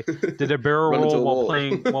 Like I did a barrel Run into roll a while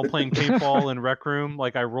wall. playing paintball in Rec Room.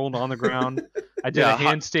 Like I rolled on the ground. I did Yeah, a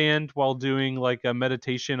handstand while doing like a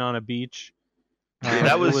meditation on a beach.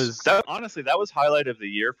 that It was honestly that was highlight of the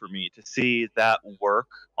year for me to see that work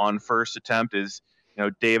on first attempt. Is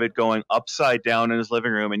David going upside down in his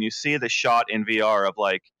living room, and you see the shot in VR of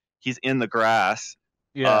like he's in the grass,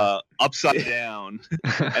 yeah. upside down,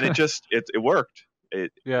 and it worked.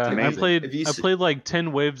 Yeah, I amazing. played like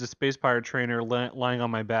 10 waves of Space Pirate Trainer lying on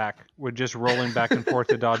my back. We're just rolling back and forth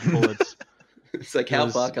to dodge bullets. It's like, how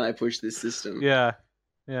far can I push this system? Yeah.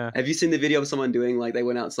 Have you seen the video of someone doing like they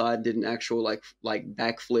went outside and did an actual like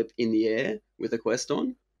backflip in the air with a Quest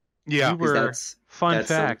on? Yeah. We were, that's fact,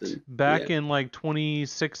 something. back Yeah. in like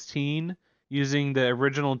 2016, using the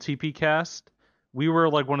original TP cast, we were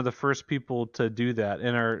like one of the first people to do that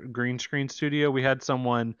in our green screen studio. We had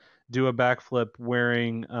someone do a backflip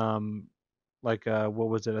wearing what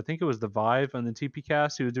was it? I think it was the Vive on the TP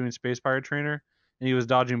cast. He was doing Space Pirate Trainer, and he was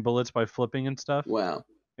dodging bullets by flipping and stuff. Wow.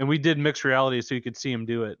 And we did mixed reality, so you could see him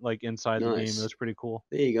do it like inside the game. Nice. It was pretty cool.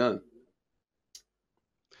 There you go.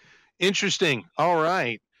 Interesting. All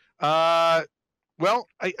right. Well,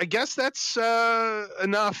 I guess that's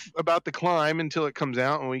enough about the climb until it comes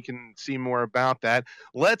out and we can see more about that.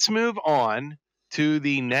 Let's move on to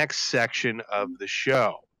the next section of the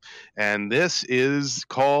show. And this is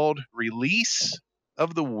called Release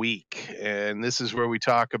of the Week. And this is where we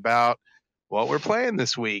talk about what we're playing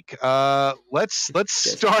this week. Let's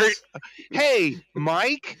start. Hey,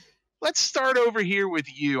 Mike, let's start over here with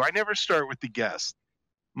you. I never start with the guest.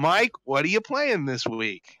 Mike, what are you playing this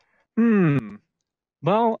week?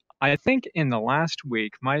 Well, I think in the last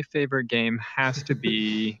week, my favorite game has to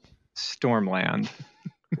be Stormland.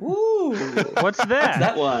 Ooh. What's that? What's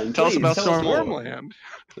that one? Tell us about Please, tell us more. Stormland.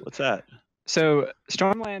 What's that? So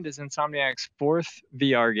Stormland is Insomniac's fourth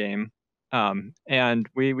VR game. And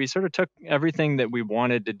we sort of took everything that we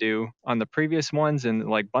wanted to do on the previous ones and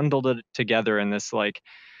like bundled it together in this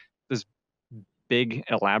big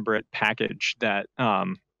elaborate package that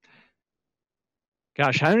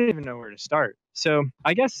gosh, I don't even know where to start. So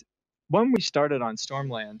I guess when we started on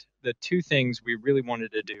Stormland, the two things we really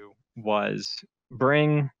wanted to do was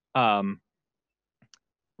bring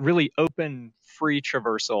really open, free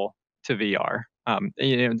traversal to VR.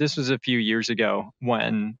 This was a few years ago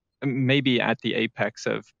when maybe at the apex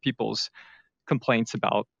of people's complaints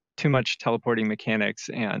about too much teleporting mechanics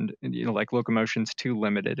and like locomotion's too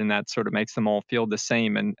limited, and that sort of makes them all feel the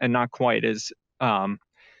same and not quite as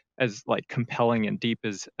like compelling and deep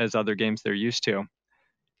as other games they're used to.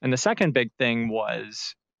 And the second big thing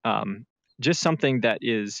was just something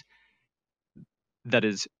that's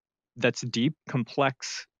deep,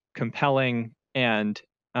 complex, compelling, and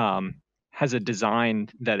has a design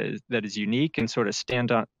that is unique and sort of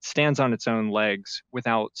stands on its own legs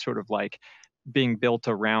without sort of like being built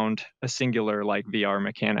around a singular like VR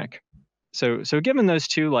mechanic. So given those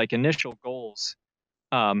two like initial goals,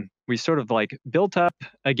 we sort of like built up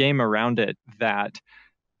a game around it that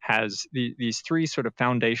has these three sort of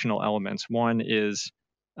foundational elements. One is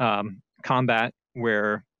combat,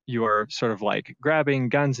 where you are sort of like grabbing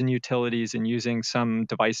guns and utilities and using some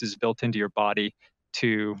devices built into your body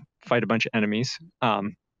to fight a bunch of enemies.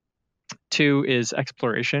 Two is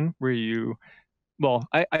exploration, where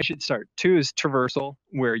I should start. Two is traversal,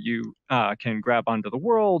 where you can grab onto the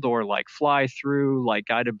world or like fly through, like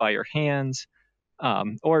guided by your hands,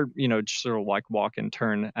 or just sort of like walk and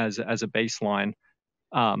turn as a baseline.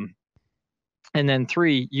 And then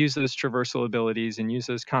three, use those traversal abilities and use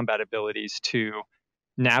those combat abilities to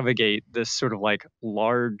navigate this sort of like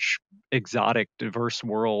large, exotic, diverse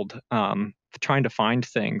world, trying to find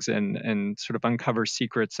things and sort of uncover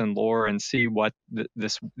secrets and lore and see what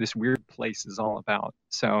this weird place is all about.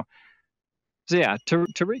 So yeah, to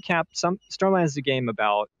recap, Stormland is a game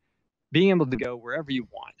about being able to go wherever you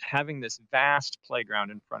want, having this vast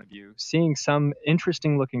playground in front of you, seeing some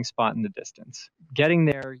interesting looking spot in the distance, getting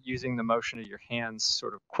there using the motion of your hands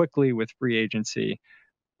sort of quickly with free agency,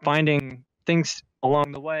 finding things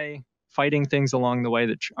along the way, fighting things along the way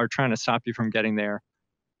that are trying to stop you from getting there,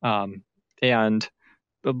 and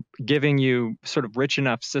giving you sort of rich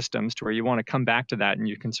enough systems to where you want to come back to that, and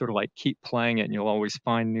you can sort of like keep playing it, and you'll always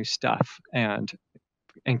find new stuff and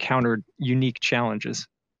encounter unique challenges.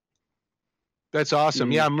 That's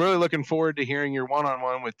awesome. Yeah, I'm really looking forward to hearing your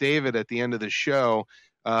one-on-one with David at the end of the show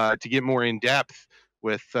to get more in depth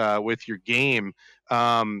with your game.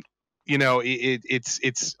 You know,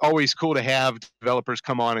 it's always cool to have developers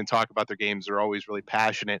come on and talk about their games. They're always really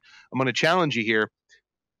passionate. I'm going to challenge you here.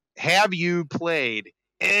 Have you played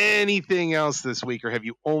anything else this week, or have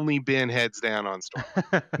you only been heads down on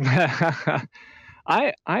Stormland?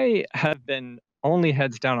 I have been only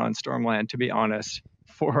heads down on Stormland, to be honest,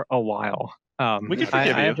 for a while. We can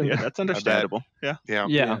forgive you. Yeah, that's understandable. Yeah.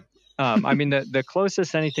 I mean, the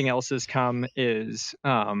closest anything else has come is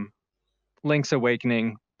Link's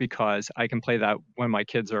Awakening, because I can play that when my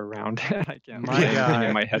kids are around. I can't play anything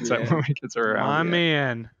in my headset when my kids are around. My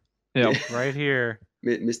man. Yeah. Right here.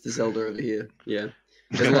 Mr. Zelda over here. Yeah.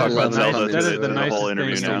 Talk about Zelda. That is the nicest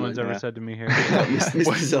interview thing now. someone's ever said to me here.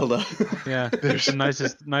 Mr. Zelda. Yeah, it's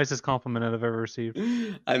the nicest compliment I've ever received.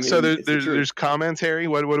 I mean, So there's comments, Harry.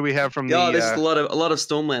 What do we have from there's a lot of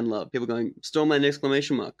Stormland love. People going, Stormland !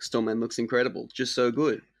 Stormland looks incredible, just so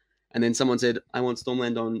good. And then someone said, I want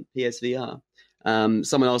Stormland on PSVR.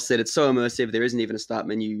 Someone else said it's so immersive. There isn't even a start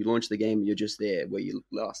menu. You launch the game, and you're just there where you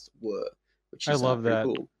last were. Which is I love that.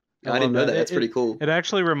 Cool. I didn't know that. That's pretty cool. It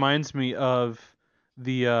actually reminds me of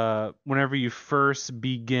the whenever you first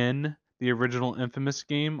begin the original Infamous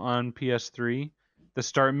game on PS3, the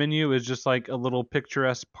start menu is just like a little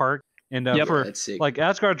picturesque park. And for like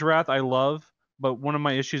Asgard's Wrath, I love, but one of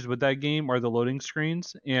my issues with that game are the loading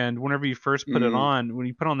screens. And whenever you first put it on, when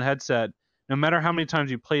you put on the headset, no matter how many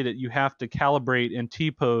times you played it, you have to calibrate and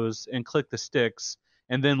T-pose and click the sticks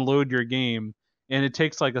and then load your game. And it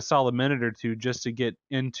takes like a solid minute or two just to get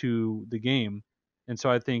into the game. And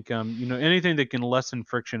so I think anything that can lessen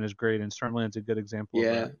friction is great, and Stormland's a good example of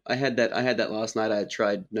that. I had that last night. I had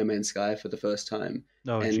tried No Man's Sky for the first time.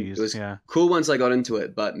 Oh, geez. It was cool once I got into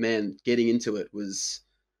it, but man, getting into it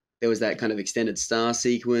there was that kind of extended star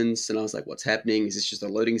sequence, and I was like, what's happening? Is this just a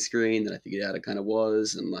loading screen? Then I figured out it kind of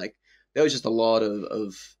was, and like there was just a lot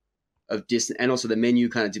of distance, and also the menu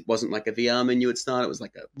kind of wasn't like a VR menu at start. It was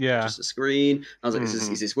like just a screen. I was like,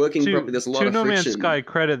 is this working properly? There's a lot of friction. To No Man's Sky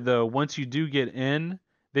credit, though, once you do get in,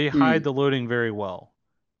 they hide the loading very well.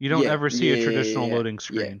 You don't ever see a traditional loading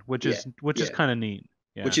screen, which is kind of neat.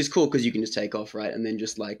 Yeah. Which is cool because you can just take off, right, and then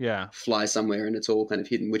just fly somewhere, and it's all kind of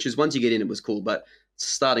hidden. Which is once you get in, it was cool. But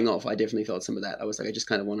starting off, I definitely felt some of that. I was like, I just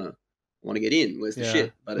kind of want to get in. Where's the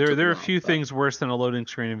shit? But there are a few things worse than a loading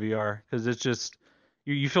screen in VR, because it's just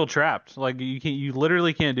you feel trapped. Like you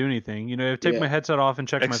literally can't do anything. You know, take my headset off and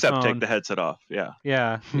check my phone. Except take the headset off.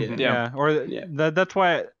 Yeah. That's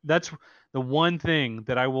why that's the one thing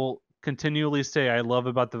that I will continually say I love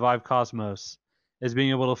about the Vive Cosmos is being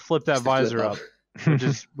able to flip that visor up, which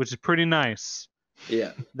is pretty nice.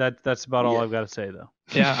 Yeah. That's about all I've got to say, though.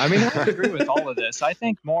 Yeah, I mean, I agree with all of this. I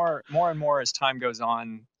think more and more as time goes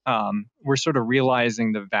on, we're sort of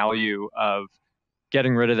realizing the value of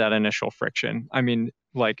getting rid of that initial friction. I mean,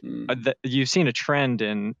 like you've seen a trend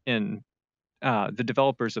in the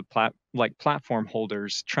developers of platform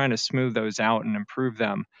holders trying to smooth those out and improve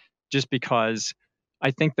them, just because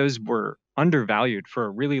I think those were undervalued for a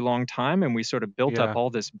really long time, and we sort of built up all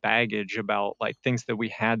this baggage about like things that we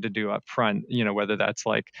had to do up front. You know, whether that's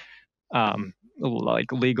like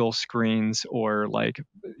legal screens or like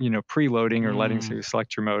preloading or letting through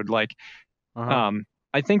selector mode. Like,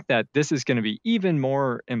 I think that this is going to be even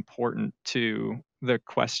more important to the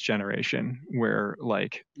Quest generation, where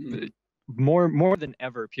like more than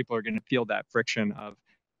ever, people are going to feel that friction of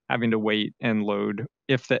having to wait and load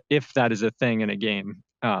if that is a thing in a game.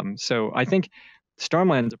 So I think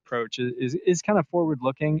Stormland's approach is kind of forward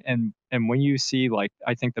looking, and when you see like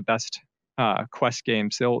I think the best Quest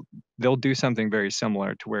games, they'll do something very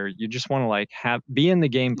similar to where you just want to like be in the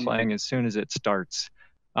game playing as soon as it starts,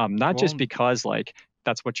 just because like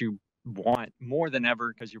that's what you want more than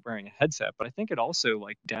ever because you're wearing a headset, but I think it also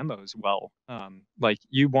like demos well. Like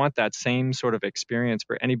you want that same sort of experience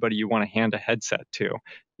for anybody you want to hand a headset to.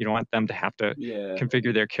 You don't want them to have to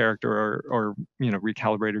configure their character or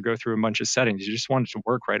recalibrate or go through a bunch of settings. You just want it to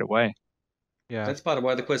work right away. Yeah, that's part of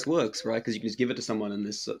why the Quest works, right? Because you can just give it to someone and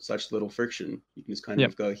there's such little friction. You can just kind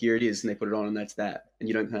of go, here it is, and they put it on, and that's that. And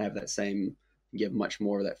you don't kind of have that same. You get much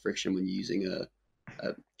more of that friction when you're using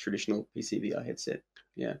a traditional PC VR headset.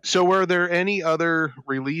 Yeah. So were there any other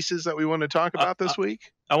releases that we want to talk about this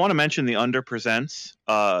week? I want to mention the Under Presents.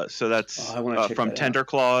 So that's from Tender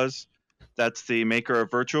Claws. That's the maker of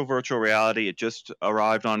virtual reality. It just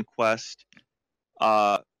arrived on Quest.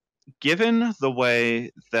 given the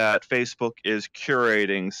way that Facebook is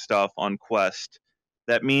curating stuff on Quest,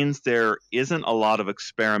 that means there isn't a lot of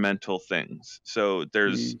experimental things. So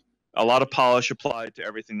there's a lot of polish applied to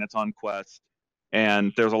everything that's on Quest,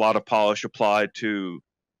 and there's a lot of polish applied to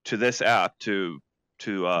this app, to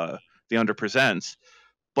the Under Presents.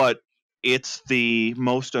 But it's the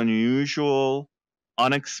most unusual,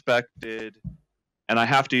 unexpected, and I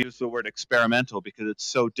have to use the word experimental because it's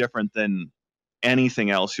so different than anything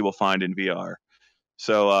else you will find in VR.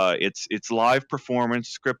 So it's live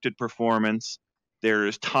performance, scripted performance.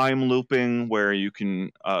 There's time looping where you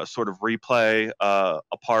can sort of replay a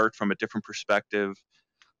part from a different perspective.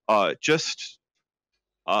 I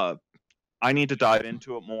need to dive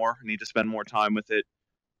into it more. I need to spend more time with it,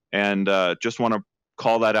 and just want to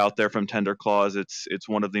call that out there from Tender Claws. It's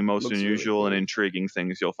one of the most Looks really unusual cool. and intriguing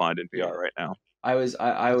things you'll find in VR right now. I was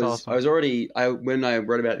awesome. already when I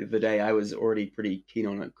wrote about it the other day, I was already pretty keen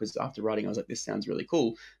on it because after writing, I was like, this sounds really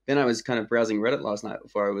cool. Then I was kind of browsing Reddit last night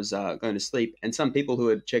before I was going to sleep, and some people who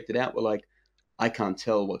had checked it out were like, I can't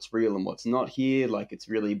tell what's real and what's not here. Like, it's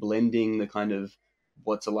really blending the kind of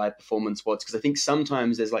what's a live performance, because I think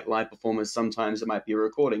sometimes there's like live performance, sometimes it might be a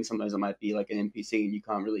recording, sometimes it might be like an NPC and you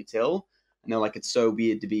can't really tell. And they're like, it's so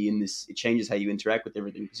weird to be in this. It changes how you interact with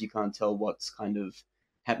everything because you can't tell what's kind of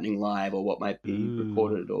happening live or what might be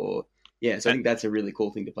recorded or so I think that's a really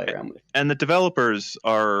cool thing to play around with. And the developers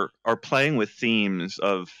are playing with themes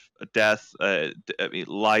of death,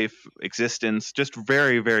 life, existence, just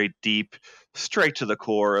very, very deep, straight to the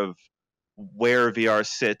core of where VR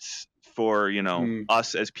sits for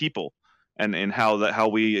us as people, and how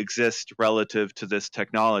we exist relative to this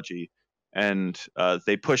technology. And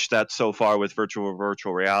they pushed that so far with virtual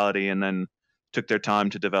reality, and then took their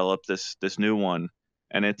time to develop this new one.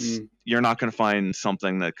 And you're not going to find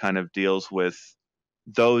something that kind of deals with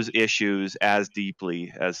those issues as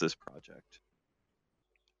deeply as this project.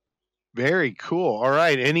 Very cool. All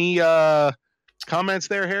right. Any comments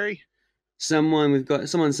there, Harry? We've got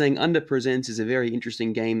someone saying Under Presents is a very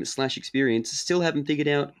interesting game / experience. Still haven't figured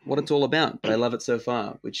out what it's all about, but I love it so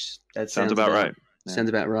far, which that sounds about right. Yeah. Sounds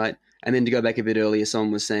about right. And then to go back a bit earlier,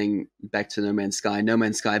 someone was saying back to No Man's Sky. No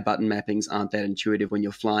Man's Sky button mappings aren't that intuitive when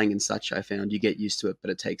you're flying and such. I found you get used to it, but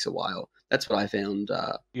it takes a while. That's what I found.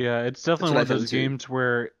 Yeah, it's definitely one of those games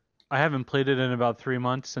where I haven't played it in about 3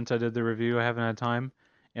 months since I did the review. I haven't had time,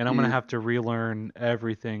 and I'm gonna have to relearn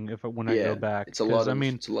everything when I go back. It's a lot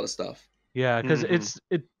of stuff. Yeah, because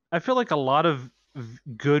I feel like a lot of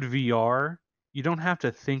good VR, you don't have to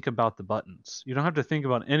think about the buttons. You don't have to think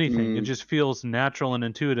about anything. It just feels natural and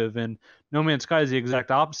intuitive. And No Man's Sky is the exact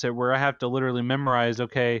opposite, where I have to literally memorize,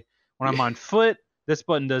 okay, when I'm on foot, this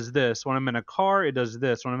button does this. When I'm in a car, it does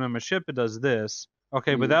this. When I'm in my ship, it does this.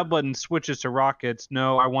 Okay, but that button switches to rockets.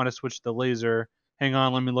 No, I want to switch to laser. Hang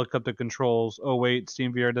on, let me look up the controls. Oh, wait,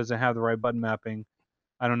 SteamVR doesn't have the right button mapping.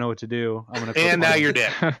 I don't know what to do. I'm gonna. And now you're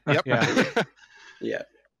dead. Yep. Yeah. Yeah.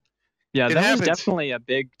 Yeah, It that happens. was definitely a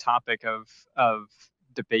big topic of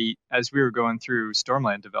debate as we were going through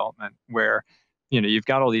Stormland development, where you've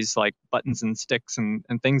got all these like buttons and sticks and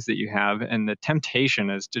things that you have, and the temptation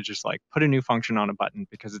is to just like put a new function on a button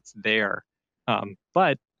because it's there.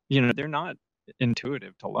 But they're not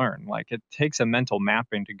intuitive to learn. Like, it takes a mental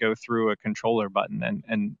mapping to go through a controller button,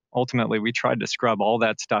 and ultimately we tried to scrub all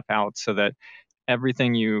that stuff out so that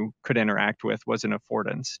everything you could interact with was an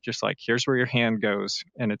affordance. Just like, here's where your hand goes,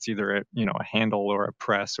 and it's either a handle or a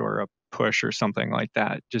press or a push or something like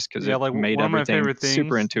that. Just because it made everything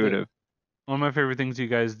super intuitive. One of my favorite things you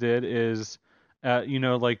guys did is,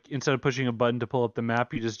 like, instead of pushing a button to pull up the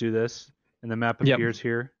map, you just do this, and the map appears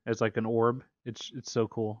here as like an orb. It's so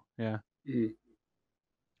cool. Yeah.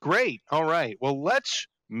 Great. All right. Well, let's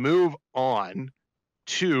move on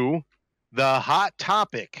to the hot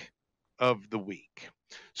topic of the week.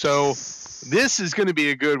 So this is going to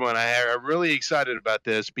be a good one. I'm really excited about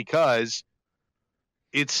this because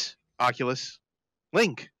it's Oculus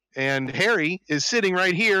Link, and Harry is sitting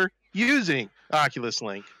right here using Oculus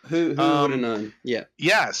Link. Who would have known? Yeah.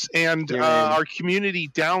 Yes, and our community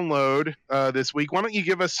download this week. Why don't you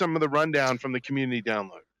give us some of the rundown from the community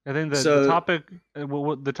download? I think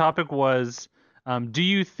the topic was, do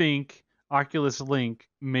you think Oculus Link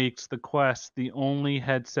makes the Quest the only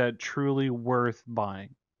headset truly worth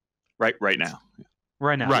buying? Right now.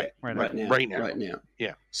 Right now. Right now.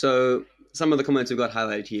 Yeah. So some of the comments we've got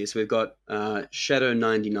highlighted here. So we've got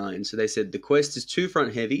Shadow99. So they said, the Quest is too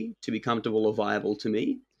front heavy to be comfortable or viable to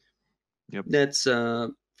me. Yep. That's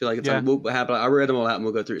feel like it's I read them all out and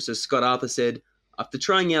we'll go through it. So Scott Arthur said, after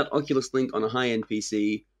trying out Oculus Link on a high-end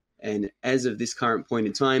PC, and as of this current point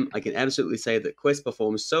in time, I can absolutely say that Quest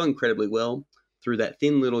performs so incredibly well. through that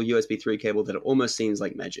thin little USB 3 cable that it almost seems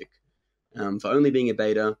like magic. For only being a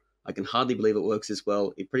beta, I can hardly believe it works as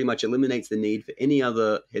well. It pretty much eliminates the need for any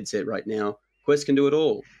other headset right now. Quest can do it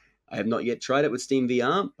all. I have not yet tried it with Steam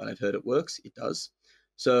VR, but I've heard it works. It does.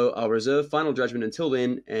 So I'll reserve final judgment until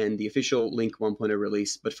then and the official Link 1.0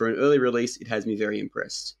 release, but for an early release, it has me very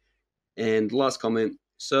impressed. And last comment,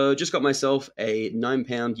 so just got myself a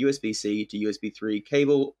 9-pound USB-C to USB 3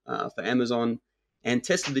 cable for Amazon and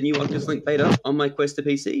tested the new Oculus Link beta on my Quest to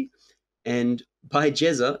PC, and by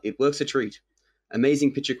Jezza, it works a treat.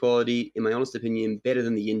 Amazing picture quality, in my honest opinion, better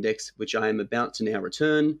than the Index, which I am about to now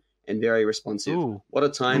return, and very responsive. Ooh. What a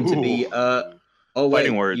time to be... oh, wait,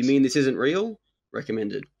 Fighting words. You mean this isn't real?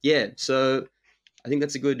 Recommended. Yeah, so I think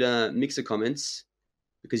that's a good mix of comments,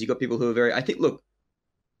 because you got people who are very... I think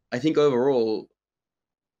overall,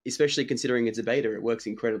 especially considering it's a beta, it works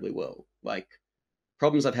incredibly well. Like,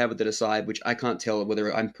 problems I've had with it aside, which I can't tell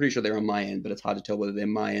whether... I'm pretty sure they're on my end, but it's hard to tell whether they're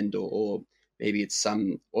my end or maybe it's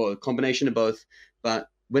or a combination of both. But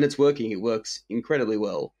when it's working, it works incredibly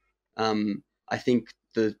well. I think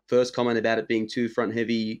the first comment about it being too front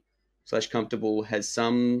heavy / comfortable has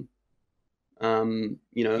some,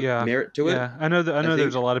 merit to it. Yeah, I know think-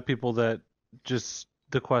 there's a lot of people that just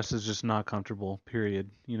the Quest is just not comfortable.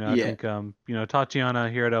 Period. I Yeah. think Tatiana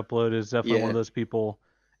here at Upload is definitely one of those people.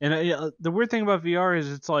 And the weird thing about VR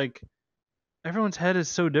is it's like everyone's head is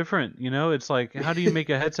so different. It's like, how do you make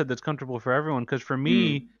a headset that's comfortable for everyone? Because for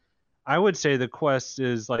me, I would say the Quest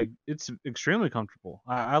is like, it's extremely comfortable.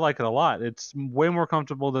 I like it a lot. It's way more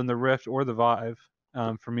comfortable than the Rift or the Vive,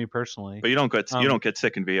 for me personally. But you don't get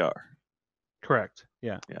sick in VR. Correct.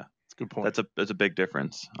 Yeah. That's a good point. That's a big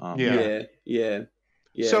difference. Yeah.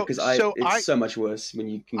 So- Because so it's so much worse when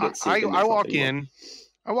you can get sick.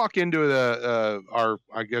 I walk into our,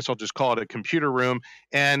 I guess I'll just call it a computer room,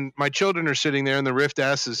 and my children are sitting there, and the Rift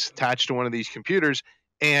S is attached to one of these computers,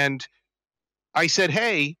 and I said,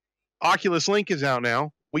 "Hey, Oculus Link is out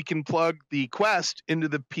now. We can plug the Quest into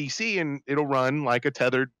the PC, and it'll run like a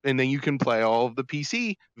tethered, and then you can play all of the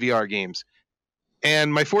PC VR games."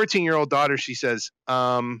 And my 14-year-old daughter, she says,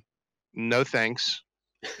 "No thanks.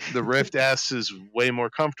 The Rift S is way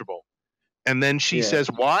more comfortable." And then she says,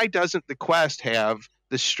 "Why doesn't the Quest have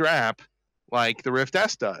the strap like the Rift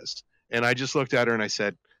S does?" And I just looked at her and I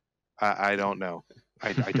said, I don't know.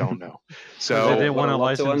 I don't know. So they didn't want to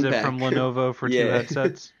lot to license it unpack. from Lenovo for two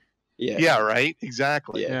headsets. Yeah, right,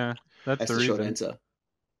 exactly. Yeah, that's that's the the short reason.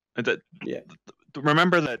 answer.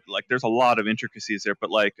 Remember that there's a lot of intricacies there,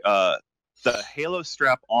 but the Halo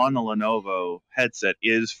strap on the Lenovo headset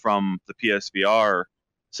is from the PSVR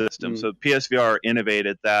system. So PSVR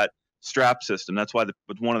innovated that strap system. That's why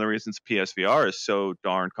one of the reasons PSVR is so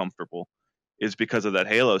darn comfortable is because of that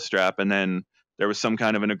Halo strap. And then there was some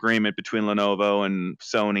kind of an agreement between Lenovo and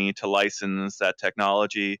Sony to license that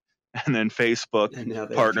technology. And then Facebook And now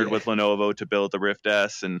partnered with Lenovo to build the Rift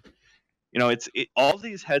S. And all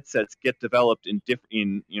these headsets get developed in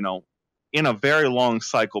a very long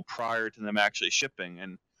cycle prior to them actually shipping.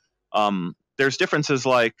 And there's differences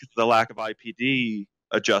like the lack of IPD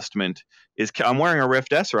adjustment. I'm wearing a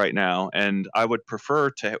Rift S right now, and I would prefer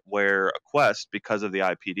to wear a Quest because of the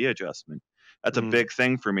IPD adjustment. That's a big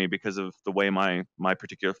thing for me because of the way my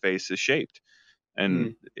particular face is shaped.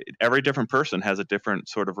 And every different person has a different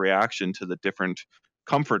sort of reaction to the different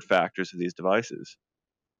comfort factors of these devices.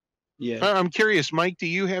 Yeah. I'm curious, Mike, do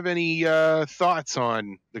you have any thoughts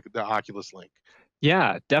on the Oculus Link?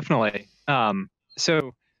 Yeah, definitely.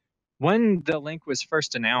 So when the Link was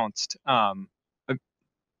first announced, the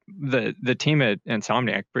team at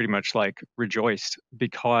Insomniac pretty much rejoiced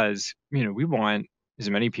because we want as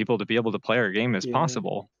many people to be able to play our game as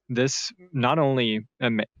possible. This not only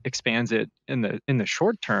expands it in the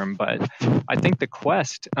short term, but I think the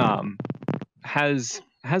Quest has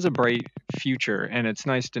a bright future, and it's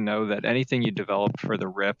nice to know that anything you develop for the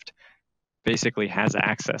Rift basically has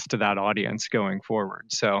access to that audience going forward.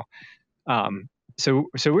 So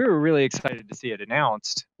we were really excited to see it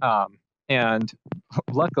announced. And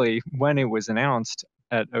luckily, when it was announced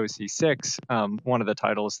at OC6, one of the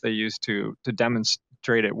titles they used to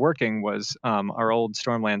demonstrate it working was our old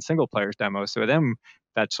Stormland single players demo. So then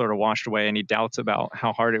that sort of washed away any doubts about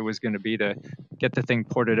how hard it was going to be to get the thing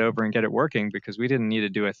ported over and get it working, because we didn't need to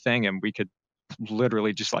do a thing, and we could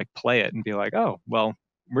literally just play it and be like, oh, well,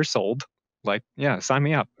 we're sold. Sign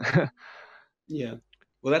me up. Yeah.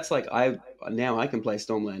 Well, that's now I can play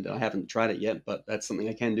Stormland. I haven't tried it yet, but that's something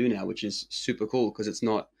I can do now, which is super cool because it's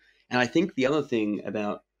not. And I think the other thing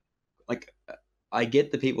about, I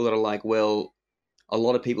get the people that are like, well, a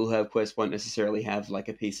lot of people who have Quest won't necessarily have a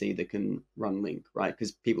PC that can run Link, right?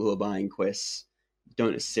 Because people who are buying Quests,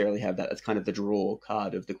 don't necessarily have that. That's kind of the draw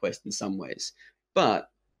card of the Quest in some ways. But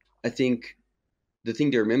I think the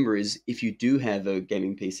thing to remember is if you do have a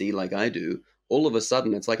gaming PC like I do, all of a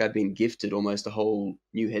sudden it's like I've been gifted almost a whole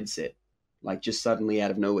new headset, like just suddenly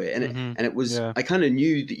out of nowhere. And it was, I kind of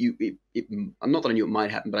knew that I'm not that I knew it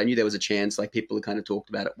might happen, but I knew there was a chance. Like people had kind of talked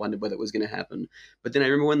about it, wondered whether it was going to happen. But then I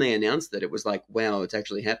remember when they announced that, it was like, wow, it's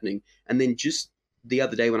actually happening. And then just the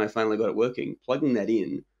other day when I finally got it working, plugging that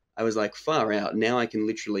in, I was like, far out. Now I can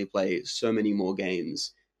literally play so many more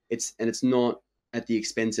games. It's not at the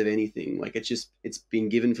expense of anything. Like it's been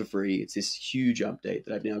given for free. It's this huge update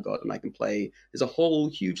that I've now got, and I can play. There's a whole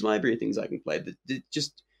huge library of things I can play.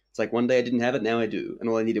 It's like one day I didn't have it, now I do, and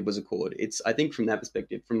all I needed was a cord. I think from that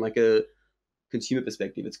perspective, from like a consumer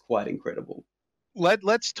perspective, it's quite incredible.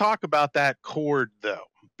 Let's talk about that cord though,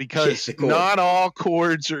 because not all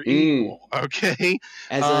cords are equal. Okay,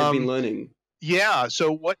 as I've been learning. Yeah.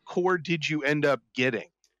 So what cord did you end up getting?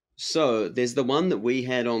 So there's the one that we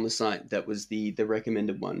had on the site that was the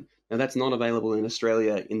recommended one. Now that's not available in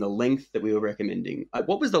Australia in the length that we were recommending.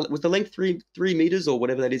 What was the length? 3 meters or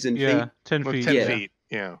whatever that is in feet? 10 feet. 10 feet.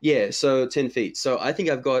 Yeah. Yeah. So 10 feet. So I think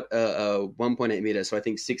I've got a 1.8 meter. So I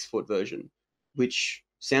think 6 foot version, which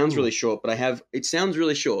sounds really short, but it sounds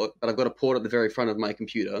really short, but I've got a port at the very front of my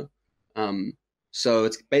computer. So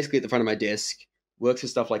it's basically at the front of my desk. Works for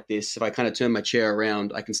stuff like this. If I kind of turn my chair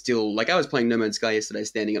around, I can still, like I was playing No Man's Sky yesterday,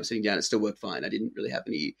 standing up, sitting down, it still worked fine. I didn't really have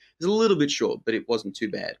any, it was a little bit short, but it wasn't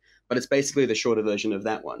too bad. But it's basically the shorter version of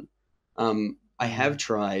that one. I have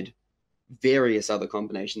tried various other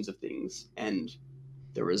combinations of things, and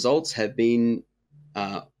the results have been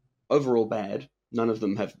overall bad. None of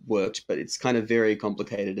them have worked, but it's kind of very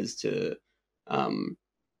complicated as to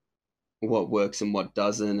what works and what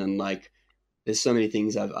doesn't. And like, there's so many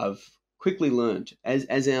things I've quickly learned,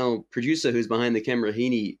 as our producer who's behind the camera,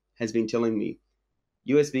 Heaney, has been telling me,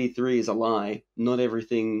 USB 3 is a lie. Not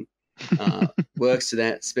everything works to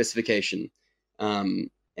that specification.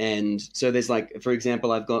 And so there's like, for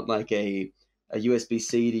example, I've got like a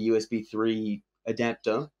USB-C to USB 3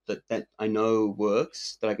 adapter that I know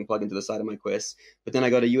works, that I can plug into the side of my Quest. But then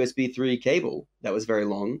I got a USB 3 cable that was very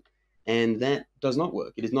long, and that does not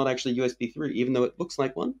work. It is not actually USB 3, even though it looks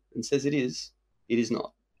like one and says it is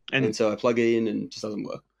not. And so I plug it in and it just doesn't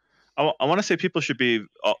work. I want to say people should be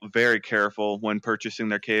very careful when purchasing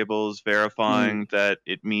their cables, verifying that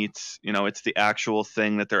it meets, it's the actual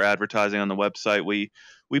thing that they're advertising on the website. We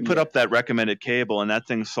put up that recommended cable, and that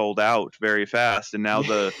thing sold out very fast. And now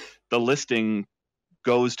the listing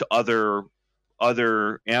goes to other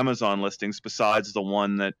Amazon listings besides the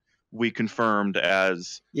one that we confirmed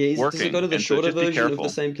as working. Does it go to the shorter version of the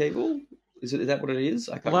same cable? Is that what it is?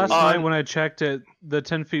 I can't Last night when I checked it, the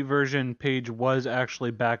 10 feet version page was actually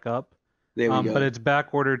back up. There we go. But it's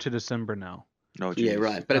back ordered to December now. Oh, yeah,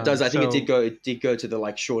 right. But it does. I think it did go to the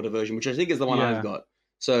like shorter version, which I think is the one I've got.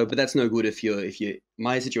 So, but that's no good if you.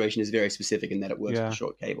 My situation is very specific in that it works with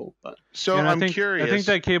short cable. But so I'm curious. I think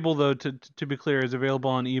that cable, though, to be clear, is available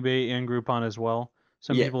on eBay and Groupon as well.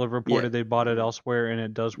 Some people have reported they bought it elsewhere, and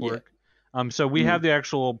it does work. So we have the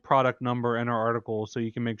actual product number in our article, so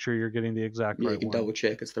you can make sure you're getting the exact right one. You can double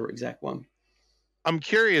check it's the exact one. I'm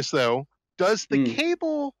curious though, does the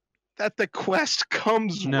cable that the Quest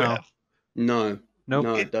comes with? No,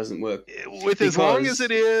 it doesn't work. With as long as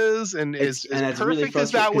it is, and as perfect really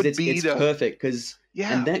as that would be, it's perfect because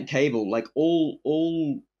and that cable, like all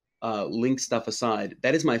link stuff aside,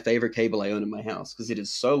 that is my favorite cable I own in my house because it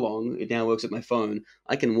is so long. It now works with my phone.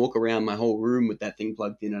 I can walk around my whole room with that thing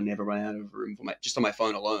plugged in and never run out of room for just on my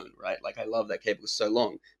phone alone, right? Like I love that cable, it's so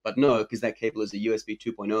long. But no, because that cable is a USB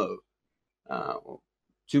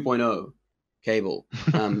 2.0 cable.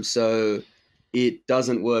 So it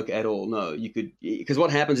doesn't work at all. No, you could, because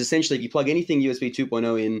what happens essentially if you plug anything USB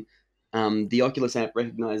 2.0 in, the Oculus app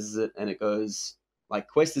recognizes it and it goes, like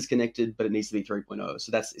Quest is connected, but it needs to be 3.0.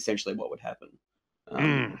 So that's essentially what would happen.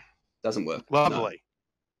 Doesn't work. Lovely.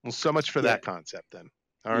 No. Well, so much for that concept then.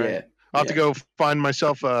 All right. Yeah. I'll have to go find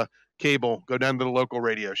myself a cable, go down to the local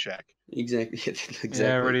Radio Shack. Exactly.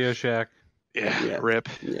 Yeah, Radio Shack. Yeah. Rip.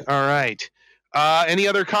 Yeah. All right. Any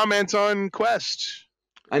other comments on Quest?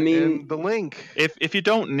 I mean, the link. If you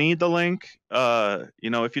don't need the link, if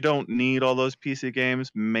you don't need all those PC games,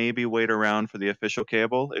 maybe wait around for the official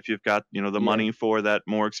cable. If you've got the money for that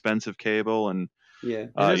more expensive cable, and you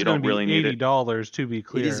don't really need it. $80 to be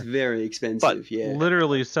clear. It is very expensive. But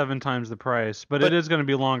literally 7 times the price. But it is going to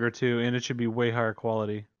be longer too, and it should be way higher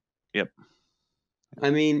quality. Yep. I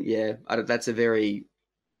mean, that's a very.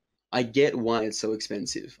 I get why it's so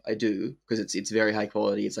expensive. I do, because it's very high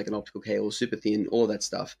quality. It's like an optical cable, super thin, all that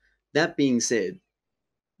stuff. That being said,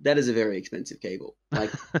 that is a very expensive cable.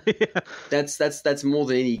 Like Yeah. that's more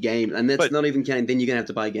than any game, and that's But- not even counting. Then you're gonna have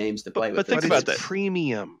to buy games to play but with. think But about it's that.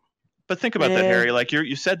 premium. But think about that, Eh. Harry. Like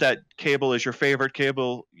you said that cable is your favorite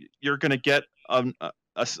cable. You're going to get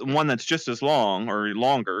one that's just as long or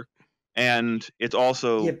longer, and it's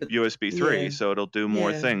also Yeah, but- USB 3, yeah. so it'll do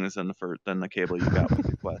more Yeah. things than the cable you got with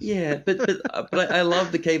your Quest. Yeah, but I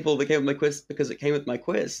love the cable that came with my Quest because it came with my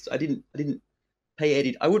Quest. I didn't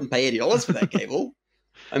pay I wouldn't pay $80 for that cable.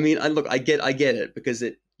 I mean, I get it because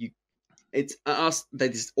it's us.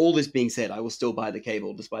 All this being said, I will still buy the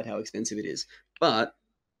cable despite how expensive it is. But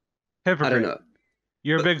Hypocrite. I don't know.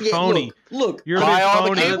 You're a big Yeah, phony. Look, You're a Buy big all the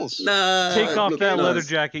phony. cables. Nah, Take off look, that no. leather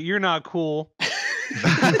jacket. You're not cool.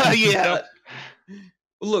 Yeah.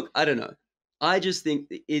 Look, I don't know. I just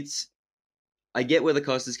think I get where the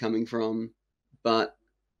cost is coming from, but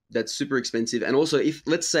that's super expensive. And also, if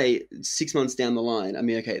let's say 6 months down the line, I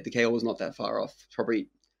mean, okay, the cable is not that far off. Probably,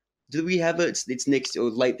 do we have it? It's next or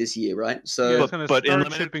late this year, right? So Yeah, it's gonna but in start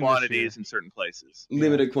limited shipping this quantities year. in certain places.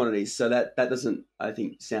 limited quantities. So that doesn't, I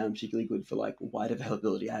think, sound particularly good for like wide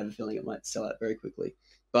availability. I have a feeling it might sell out very quickly.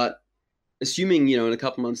 But assuming in a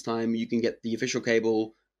couple months' time you can get the official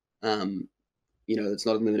cable, it's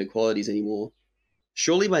not in limited quantities anymore.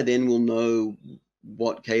 Surely by then we'll know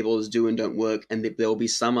what cables do and don't work, and there will be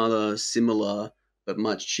some other similar but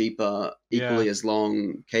much cheaper, equally as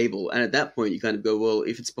long cable. And at that point, you kind of go, well,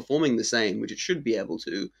 if it's performing the same, which it should be able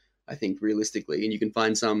to, I think realistically, and you can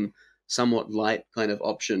find some somewhat light kind of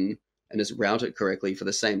option and just route it correctly for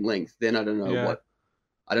the same length, then I don't know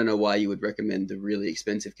I don't know why you would recommend the really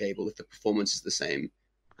expensive cable if the performance is the same.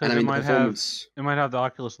 Because And I mean, it the performance. might have the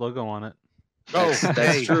Oculus logo on it. That's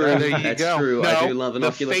hey, true. There you That's go. true. No, I do love an the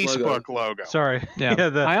Oculus Facebook logo. logo. Sorry. Yeah.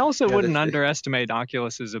 the- I also yeah, wouldn't that's- underestimate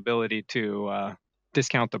Oculus's ability to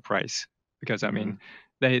discount the price because I mean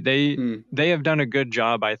Hmm. they have done a good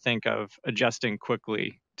job, I think, of adjusting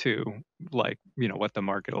quickly to what the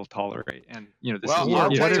market will tolerate. And this Well, is I'll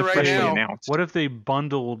tell what's you right officially now, announced. What if they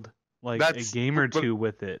bundled like That's- a game or but- two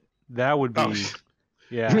with it? That would be, Oh,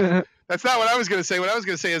 yeah. That's not what I was going to say. What I was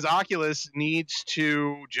going to say is Oculus needs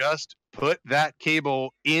to just put that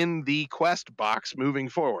cable in the Quest box moving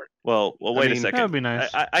forward. Well, wait mean, a second. That would be nice.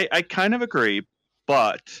 I kind of agree,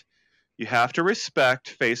 but you have to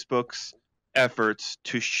respect Facebook's efforts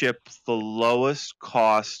to ship the lowest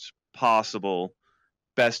cost possible,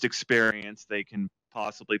 best experience they can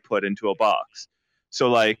possibly put into a box. So,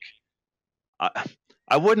 like,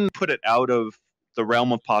 I wouldn't put it out of the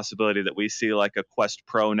realm of possibility that we see like a Quest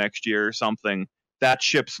Pro next year or something that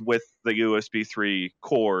ships with the USB 3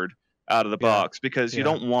 cord out of the Yeah. box, because you Yeah.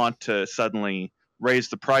 don't want to suddenly raise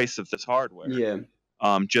the price of this hardware. Yeah.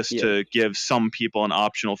 Just Yeah. to give some people an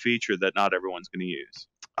optional feature that not everyone's going to use.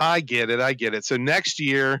 I get it. So next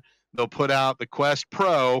year they'll put out the Quest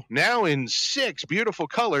Pro, now in 6 beautiful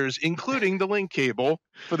colors, including the link cable,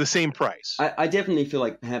 for the same price. I definitely feel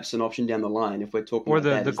like perhaps an option down the line, if we're talking Or about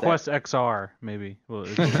the that, is Quest XR, maybe. Well,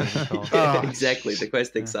 it's what it's called. that, Oh, exactly, the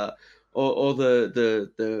Quest Yeah. XR, or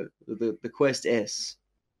the Quest S.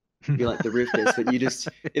 It'd be like the Rift S, but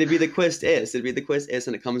it'd be the Quest S. It'd be the Quest S,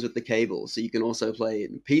 and it comes with the cable, so you can also play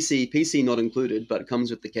it. PC not included, but it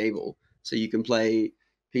comes with the cable, so you can play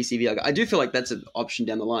PC VR. I do feel like that's an option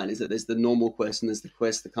down the line. Is that there's the normal Quest and there's the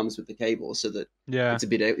Quest that comes with the cable, so that Yeah. it's a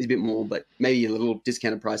bit more, but maybe a little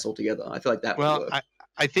discounted price altogether. I feel like that would Well, work.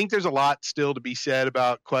 I think there's a lot still to be said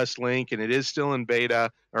about Quest Link, and it is still in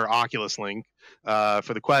beta, or Oculus Link,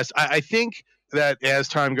 for the Quest. I think that as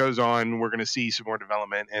time goes on, we're going to see some more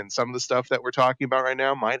development, and some of the stuff that we're talking about right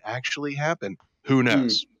now might actually happen. Who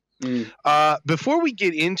knows? Before we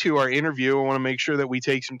get into our interview, I want to make sure that we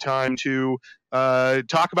take some time to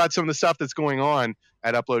talk about some of the stuff that's going on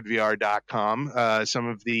at uploadvr.com, some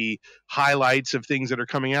of the highlights of things that are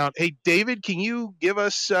coming out. Hey, David, can you give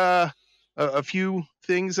us a few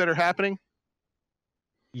things that are happening?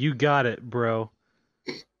 You got it, bro.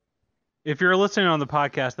 If you're listening on the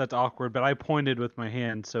podcast, that's awkward, but I pointed with my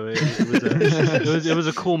hand, so it was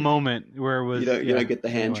a cool moment where it was. You don't get the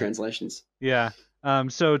hand anyway. translations. Yeah.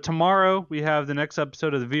 So tomorrow we have the next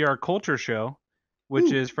episode of the VR Culture Show,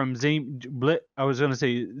 which is from I was going to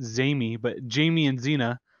say Jamie, but Jamie and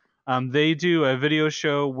Zena. They do a video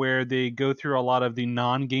show where they go through a lot of the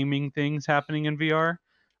non-gaming things happening in VR.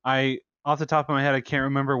 Off the top of my head, I can't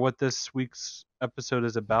remember what this week's episode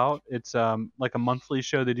is about. It's like a monthly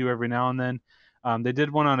show they do every now and then. They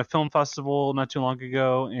did one on a film festival not too long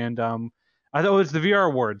ago, and I thought it's the VR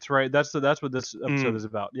Awards, right? That's what this episode is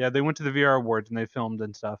about. Yeah, they went to the VR Awards and they filmed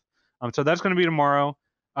and stuff. So that's going to be tomorrow.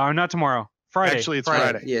 Not tomorrow. Friday. Actually, it's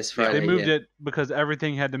Friday. Yes, They Friday. moved it because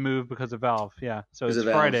everything had to move because of Valve. Yeah, so Because it's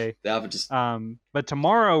of Valve. Friday. Valve just But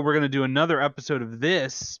tomorrow we're going to do another episode of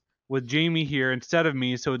this with Jamie here instead of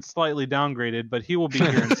me, so it's slightly downgraded, but he will be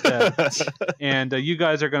here instead. And you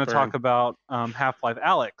guys are going to talk about Half-Life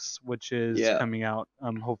Alyx, which is coming out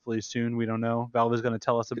hopefully soon. We don't know. Valve is going to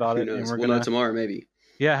tell us about who it, knows? and we're We'll going know tomorrow maybe.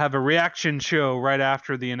 Yeah, have a reaction show right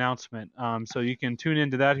after the announcement. So you can tune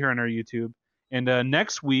into that here on our YouTube. And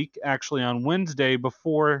next week, actually on Wednesday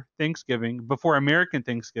before Thanksgiving, before American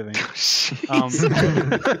Thanksgiving,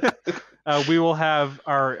 we will have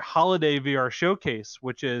our holiday VR showcase,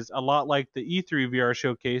 which is a lot like the E3 VR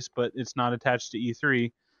showcase, but it's not attached to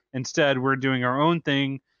E3. Instead, we're doing our own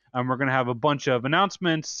thing. We're going to have a bunch of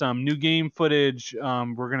announcements, some new game footage.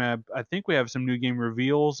 I think we have some new game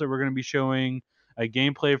reveals that we're going to be showing, a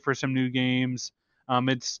gameplay for some new games.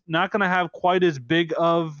 It's not going to have quite as big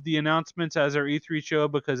of the announcements as our E3 show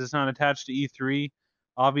because it's not attached to E3,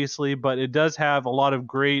 obviously, but it does have a lot of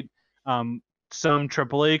great some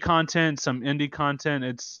AAA content, some indie content.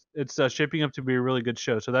 It's shaping up to be a really good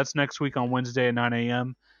show. So that's next week on Wednesday at 9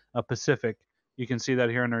 a.m. Pacific. You can see that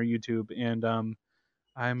here on our YouTube. And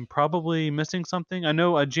I'm probably missing something. I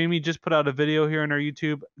know Jamie just put out a video here on our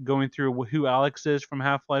YouTube going through who Alyx is from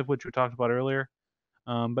Half-Life, which we talked about earlier.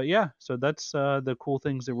 But yeah, so that's the cool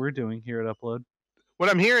things that we're doing here at Upload. What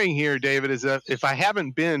I'm hearing here, David, is that if I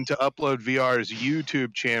haven't been to Upload VR's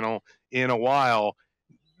YouTube channel in a while,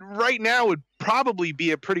 right now would probably be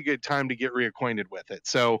a pretty good time to get reacquainted with it.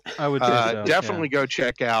 So I would say so, definitely go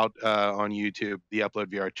check out on YouTube the Upload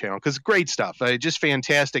VR channel because great stuff. Just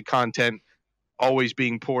fantastic content always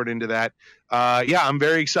being poured into that. I'm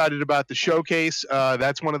very excited about the showcase.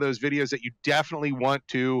 That's one of those videos that you definitely want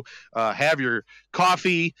to have your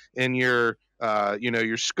coffee and your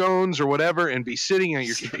your scones or whatever and be sitting at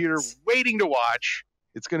your computer waiting to watch.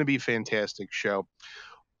 It's going to be a fantastic show.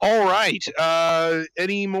 All right.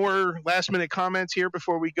 Any more last minute comments here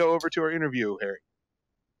before we go over to our interview, Harry?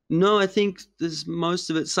 No, I think there's most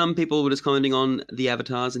of it. Some people were just commenting on the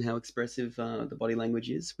avatars and how expressive the body language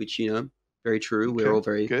is, which, very true. We're all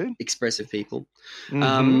very expressive people.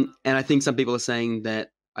 Mm-hmm. And I think some people are saying that,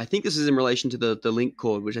 I think this is in relation to the link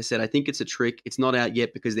cord, which I said, I think it's a trick. It's not out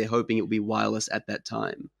yet because they're hoping it will be wireless at that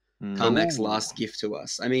time. Carmack's last gift to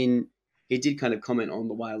us. I mean, he did kind of comment on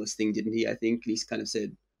the wireless thing, didn't he? I think he's kind of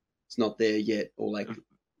said it's not there yet, or like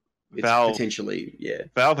it's Valve, potentially,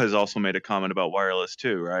 Valve has also made a comment about wireless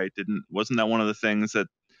too, right? Wasn't that one of the things that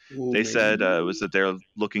they said was that they're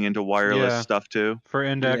looking into wireless stuff too for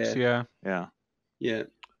Index? Yeah. So,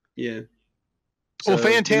 well,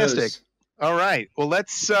 fantastic. All right. Well,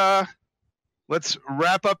 let's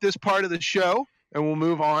wrap up this part of the show and we'll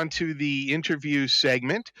move on to the interview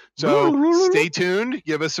segment. So stay tuned.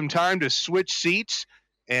 Give us some time to switch seats,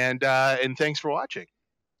 and thanks for watching.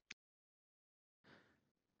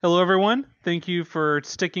 Hello, everyone. Thank you for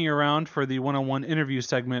sticking around for the one-on-one interview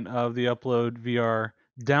segment of the Upload VR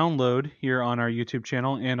download here on our YouTube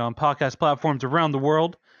channel and on podcast platforms around the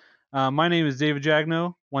world. My name is David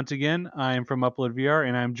Jagno. Once again, I am from Upload VR,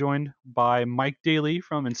 and I'm joined by Mike Daly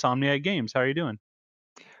from Insomniac Games. How are you doing?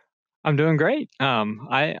 I'm doing great.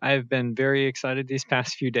 I've been very excited these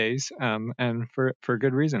past few days, and for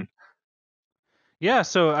good reason. Yeah,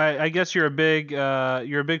 so I guess you're a big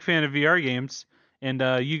fan of VR games, and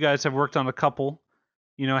you guys have worked on a couple,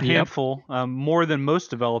 a handful, more than most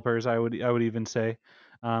developers, I would even say.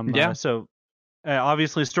 So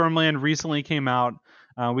obviously, Stormland recently came out.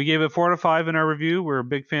 We gave it 4 out of 5 in our review. We're a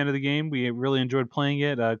big fan of the game. We really enjoyed playing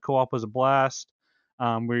it. Co-op was a blast.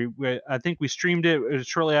 I think we streamed it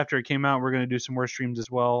shortly after it came out. We're going to do some more streams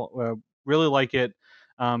as well. Really like it.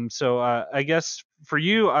 So I guess for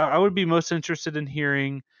you, I would be most interested in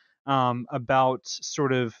hearing about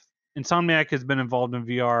sort of Insomniac has been involved in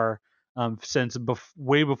VR since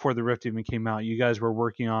way before the Rift even came out. You guys were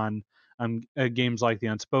working on games like The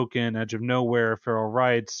Unspoken, Edge of Nowhere, Feral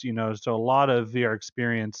Rights, so a lot of VR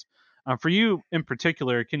experience. For you in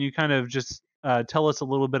particular, can you kind of just tell us a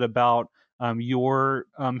little bit about your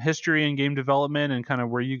history in game development and kind of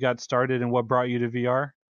where you got started and what brought you to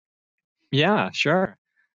VR? Yeah, sure.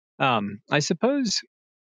 I suppose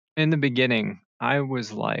in the beginning, I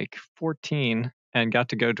was like 14 and got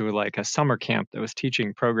to go to like a summer camp that was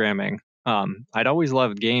teaching programming. I'd always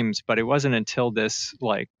loved games, but it wasn't until this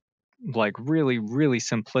like really, really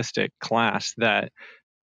simplistic class that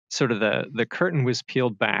sort of the curtain was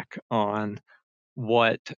peeled back on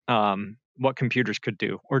what computers could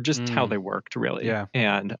do or just how they worked really. Yeah.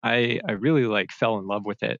 And I really like fell in love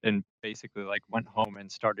with it and basically like went home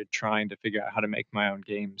and started trying to figure out how to make my own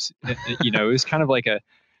games. It was kind of like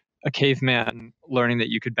a caveman learning that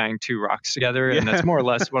you could bang two rocks together, and Yeah. that's more or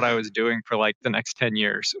less what I was doing for like the next 10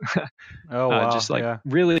 years. Oh wow. Just like yeah.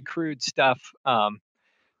 really crude stuff.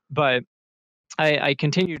 But I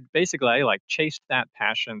continued, basically I like chased that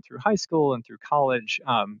passion through high school and through college.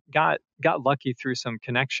 Got lucky through some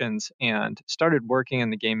connections and started working in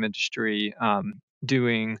the game industry,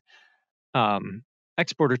 doing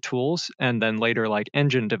exporter tools, and then later like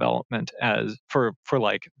engine development as for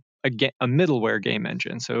like a middleware game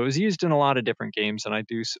engine. So it was used in a lot of different games, and I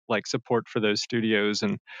do like support for those studios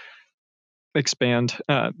and expand,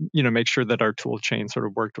 make sure that our tool chain sort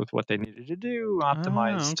of worked with what they needed to do,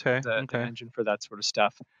 optimized the engine for that sort of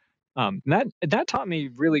stuff. And that taught me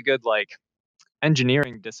really good like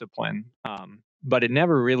engineering discipline, but it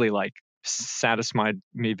never really like satisfied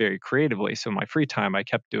me very creatively. So in my free time, I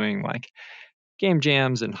kept doing like game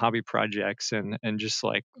jams and hobby projects and just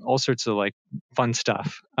like all sorts of like fun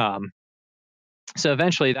stuff. So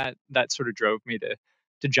eventually that sort of drove me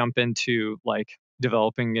to jump into like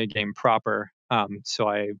developing a game proper. So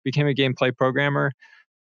I became a gameplay programmer.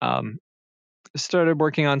 Started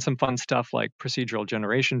working on some fun stuff like procedural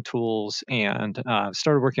generation tools, and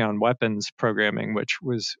started working on weapons programming, which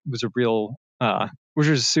was a real, which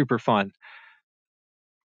was super fun.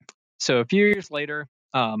 So a few years later,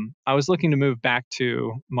 I was looking to move back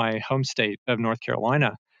to my home state of North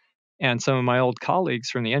Carolina, and some of my old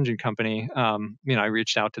colleagues from the engine company, I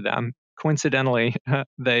reached out to them. Coincidentally,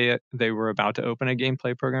 they were about to open a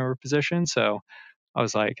gameplay programmer position, so I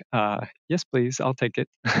was like, yes, please, I'll take it.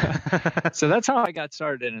 So that's how I got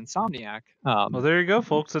started at Insomniac. Well, there you go,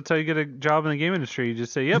 folks. That's how you get a job in the game industry. You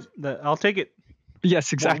just say, yep, I'll take it.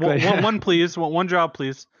 Yes, exactly. One please. One job,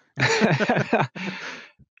 please.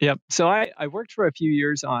 Yep. So I worked for a few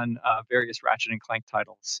years on various Ratchet and Clank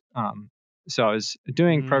titles. So I was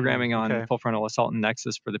doing programming on Full Frontal Assault and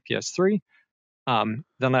Nexus for the PS3.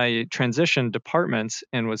 Then I transitioned departments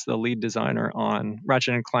and was the lead designer on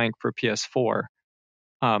Ratchet and Clank for PS4.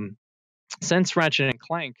 Since Ratchet and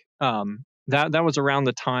Clank, that was around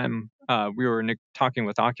the time we were talking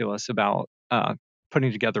with Oculus about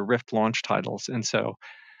putting together Rift launch titles, and so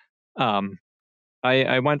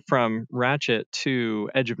I went from Ratchet to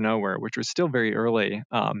Edge of Nowhere, which was still very early,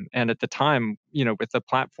 and at the time, with the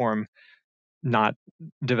platform not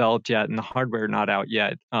developed yet and the hardware not out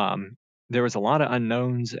yet, there was a lot of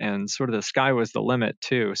unknowns, and sort of the sky was the limit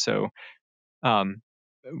too. So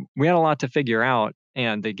we had a lot to figure out,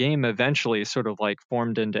 and the game eventually sort of like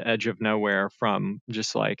formed into Edge of Nowhere from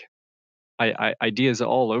just like ideas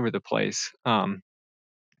all over the place.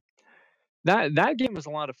 That game was a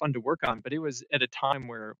lot of fun to work on, but it was at a time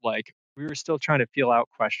where like we were still trying to feel out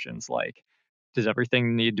questions like, does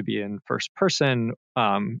everything need to be in first person?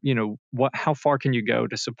 How far can you go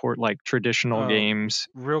to support like traditional games?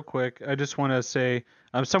 Real quick, I just want to say,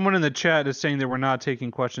 someone in the chat is saying that we're not taking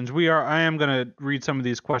questions. I am going to read some of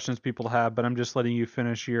these questions people have, but I'm just letting you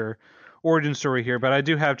finish your origin story here. But I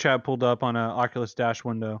do have chat pulled up on an Oculus Dash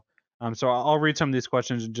window. So I'll read some of these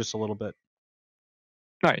questions in just a little bit.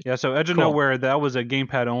 All right. Yeah, so Edge of Nowhere, that was a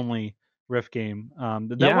gamepad only Rift game.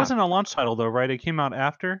 That wasn't a launch title though, right? It came out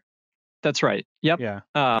after? That's right. Yep. Yeah.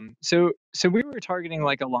 So we were targeting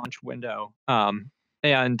like a launch window. And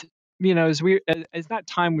as that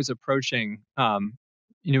time was approaching,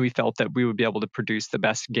 we felt that we would be able to produce the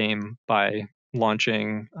best game by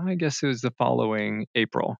launching, I guess it was the following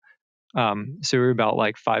April. So we were about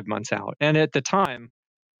like 5 months out. And at the time,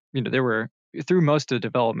 through most of the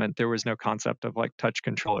development, there was no concept of like touch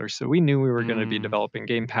controllers. So we knew we were going to be developing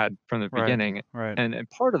gamepad from the beginning. Right. And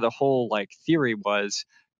part of the whole like theory was,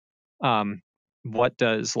 what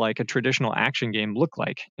does like a traditional action game look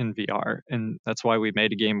like in VR? And that's why we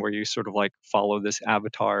made a game where you sort of like follow this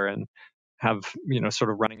avatar and have, sort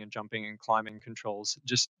of running and jumping and climbing controls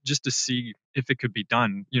just to see if it could be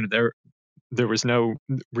done. There was no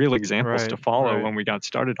real examples to follow when we got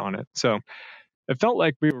started on it. So it felt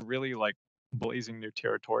like we were really like blazing new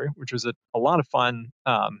territory, which was a lot of fun.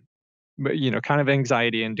 But kind of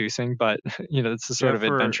anxiety inducing, but it's the sort of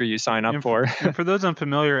adventure you sign up for. And for those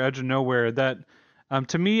unfamiliar, Edge of Nowhere, that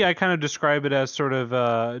to me, I kind of describe it as sort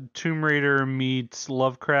of Tomb Raider meets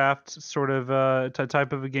Lovecraft sort of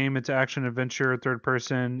type of a game. It's action adventure, third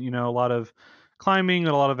person, a lot of climbing,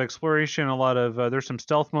 a lot of exploration, a lot of there's some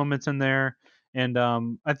stealth moments in there. And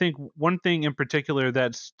I think one thing in particular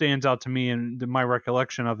that stands out to me in my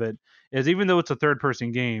recollection of it is, even though it's a third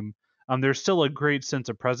person game, there's still a great sense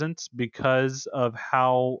of presence because of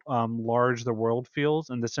how large the world feels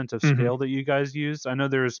and the sense of scale that you guys used. I know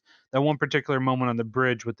there's that one particular moment on the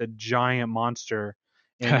bridge with the giant monster,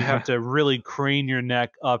 and you have to really crane your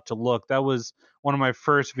neck up to look. That was one of my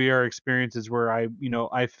first VR experiences where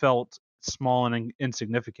I felt small and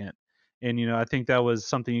insignificant. And I think that was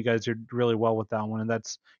something you guys did really well with that one. And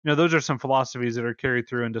that's those are some philosophies that are carried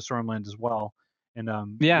through into Stormlands as well. And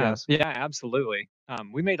Yeah, yes. yeah, absolutely.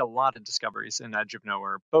 We made a lot of discoveries in Edge of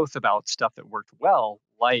Nowhere, both about stuff that worked well,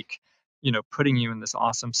 like putting you in this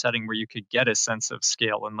awesome setting where you could get a sense of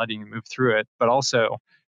scale and letting you move through it, but also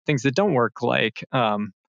things that don't work, like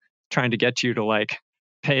trying to get you to like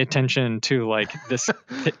pay attention to like this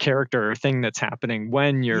character or thing that's happening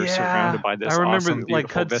when you're surrounded by this I remember awesome,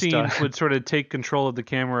 like beautiful vista. cutscenes would sort of take control of the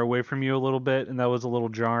camera away from you a little bit, and that was a little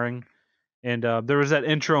jarring. And there was that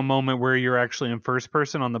intro moment where you're actually in first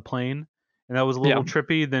person on the plane, and that was a little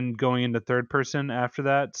trippy. Then going into third person after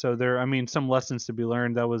that, so some lessons to be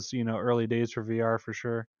learned. That was early days for VR for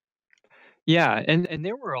sure. Yeah, and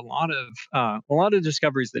there were a lot of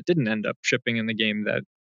discoveries that didn't end up shipping in the game that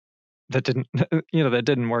didn't that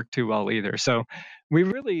didn't work too well either. So we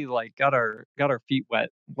really like got our feet wet,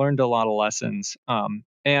 learned a lot of lessons,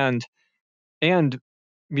 and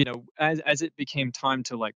as it became time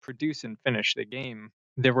to like produce and finish the game,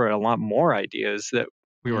 there were a lot more ideas that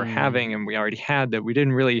we were having and we already had that we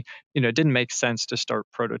didn't really it didn't make sense to start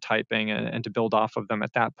prototyping and to build off of them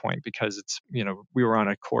at that point, because it's we were on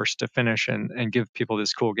a course to finish and give people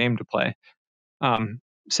this cool game to play.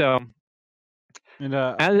 So And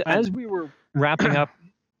as we were wrapping up,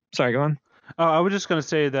 sorry, go on. I was just going to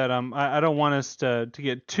say that I don't want us to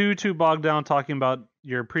get too bogged down talking about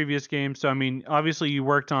your previous game. So obviously you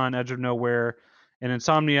worked on Edge of Nowhere, and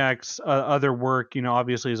Insomniac's other work,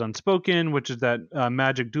 obviously is Unspoken, which is that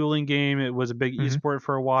Magic dueling game. It was a big esport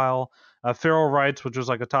for a while. Feral Rights, which was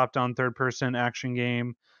like a top-down third-person action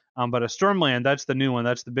game. But a Stormland, that's the new one.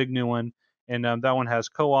 That's the big new one, and that one has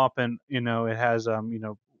co-op, and it has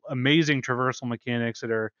amazing traversal mechanics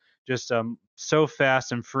that are just so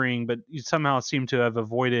fast and freeing, but you somehow seem to have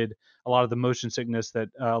avoided a lot of the motion sickness that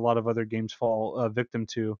a lot of other games fall victim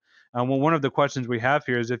to. Well, one of the questions we have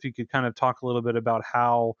here is if you could kind of talk a little bit about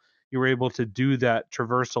how you were able to do that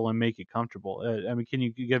traversal and make it comfortable. Can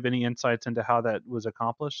you give any insights into how that was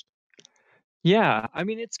accomplished? Yeah,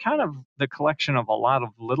 it's kind of the collection of a lot of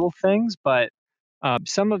little things, but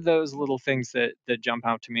some of those little things that jump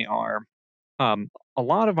out to me are a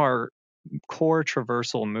lot of our core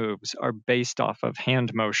traversal moves are based off of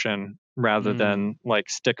hand motion rather than like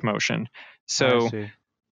stick motion. So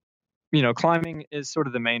climbing is sort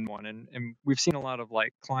of the main one, and we've seen a lot of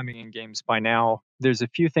like climbing in games by now. There's a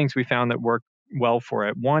few things we found that work well for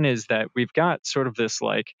it. One is that we've got sort of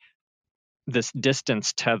this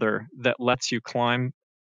distance tether that lets you climb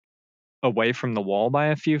away from the wall by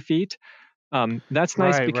a few feet. That's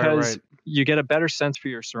nice because you get a better sense for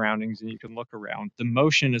your surroundings and you can look around. The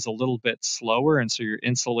motion is a little bit slower, and so you're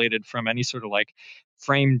insulated from any sort of like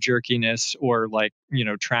frame jerkiness or like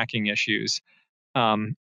tracking issues. I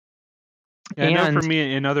know for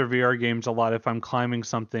me in other VR games a lot, if I'm climbing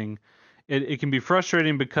something, it can be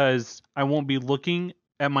frustrating because I won't be looking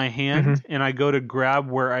at my hand and I go to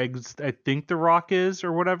grab where I think the rock is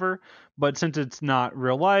or whatever. But since it's not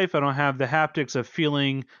real life, I don't have the haptics of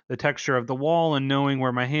feeling the texture of the wall and knowing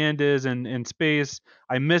where my hand is and in space.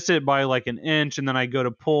 I miss it by like an inch, and then I go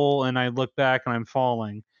to pull and I look back and I'm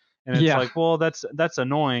falling. And it's like, well, that's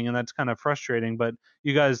annoying and that's kind of frustrating. But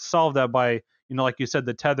you guys solve that by, like you said,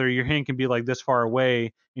 the tether. Your hand can be like this far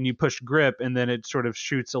away, and you push grip, and then it sort of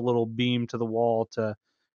shoots a little beam to the wall to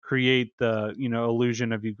create the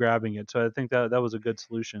illusion of you grabbing it. So I think that was a good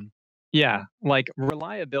solution. Yeah, like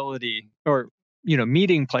reliability or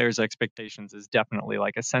meeting players' expectations is definitely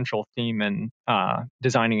like a central theme in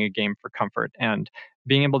designing a game for comfort, and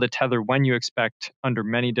being able to tether when you expect under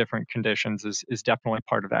many different conditions is definitely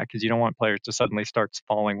part of that, because you don't want players to suddenly start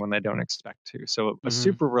falling when they don't expect to. So a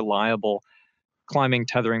super reliable climbing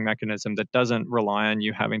tethering mechanism that doesn't rely on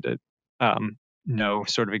you having to know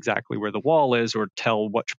sort of exactly where the wall is or tell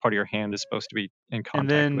which part of your hand is supposed to be in contact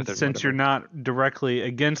with it. And then since you're not directly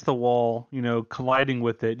against the wall, colliding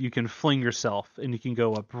with it, you can fling yourself and you can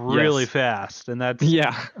go up really fast, and that's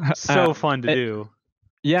so fun to do.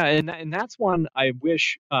 Yeah, and that's one I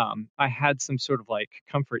wish I had some sort of like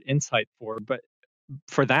comfort insight for, but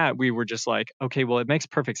for that we were just like, okay, well, it makes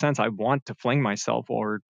perfect sense. I want to fling myself while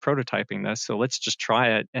we're prototyping this, so let's just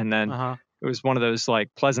try it. And then it was one of those like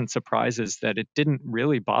pleasant surprises that it didn't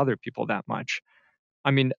really bother people that much.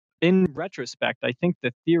 In retrospect, I think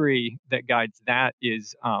the theory that guides that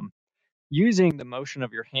is using the motion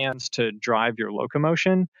of your hands to drive your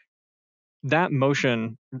locomotion. That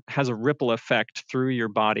motion has a ripple effect through your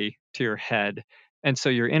body to your head. And so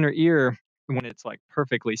your inner ear when it's like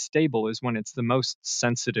perfectly stable is when it's the most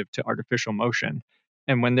sensitive to artificial motion.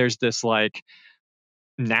 And when there's this like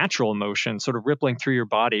natural motion sort of rippling through your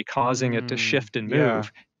body, causing it to shift and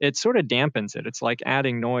move, it sort of dampens it. It's like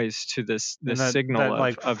adding noise to this signal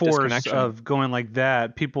of force disconnection. Of going like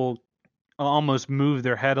that. People almost move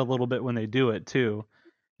their head a little bit when they do it too.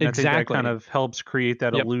 And exactly. I think that kind of helps create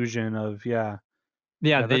that illusion of the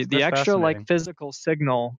extra like physical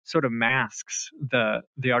signal sort of masks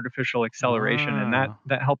the artificial acceleration, and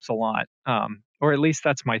that helps a lot. Or at least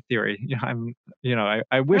that's my theory.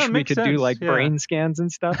 I wish we could do like brain scans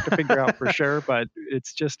and stuff to figure out for sure, but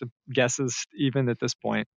it's just guesses even at this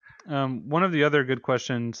point. One of the other good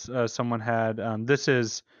questions someone had, this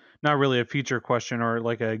is not really a feature question or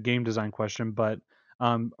like a game design question, but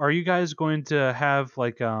are you guys going to have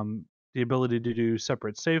like the ability to do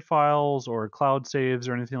separate save files or cloud saves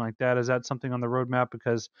or anything like that? Is that something on the roadmap?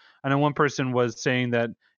 Because I know one person was saying that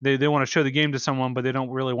they want to show the game to someone, but they don't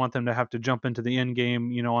really want them to have to jump into the end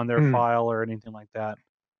game, on their file or anything like that.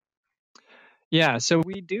 Yeah, so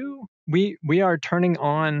we are turning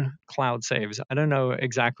on cloud saves. I don't know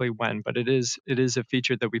exactly when, but it is a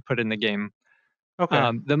feature that we put in the game.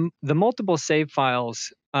 Okay. The multiple save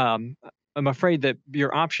files, I'm afraid that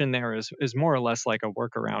your option there is more or less like a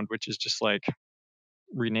workaround, which is just like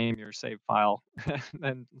rename your save file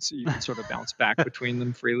and so you can sort of bounce back between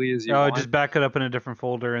them freely as you want. Just back it up in a different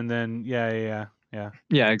folder and then yeah,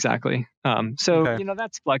 exactly.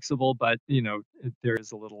 That's flexible, but there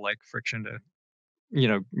is a little like friction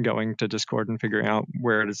to going to Discord and figuring out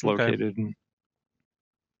where it is located.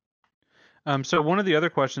 So one of the other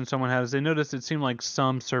questions someone had is they noticed it seemed like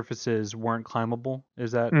some surfaces weren't climbable.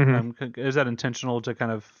 Is that is that intentional to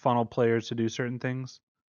kind of funnel players to do certain things?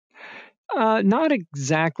 Not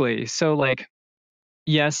exactly. So like,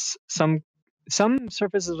 yes, some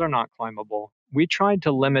surfaces are not climbable. We tried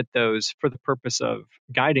to limit those for the purpose of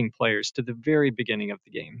guiding players to the very beginning of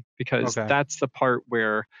the game, because that's the part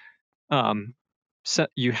where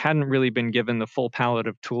you hadn't really been given the full palette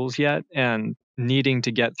of tools yet, and needing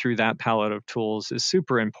to get through that palette of tools is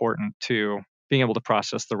super important to being able to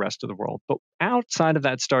process the rest of the world. But outside of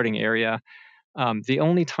that starting area, the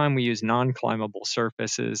only time we use non-climbable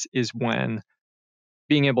surfaces is when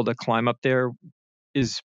being able to climb up there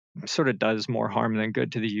is sort of does more harm than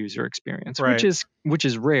good to the user experience, which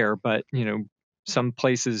is rare. But some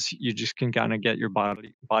places you just can kind of get your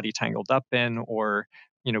body tangled up in, or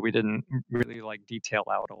we didn't really like detail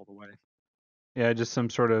out all the way. Yeah, just some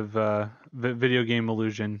sort of video game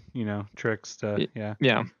illusion, tricks to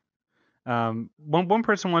One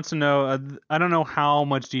person wants to know, I don't know how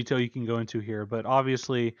much detail you can go into here, but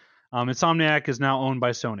obviously Insomniac is now owned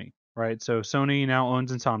by Sony, right? So Sony now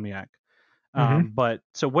owns Insomniac. But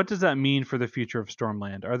so what does that mean for the future of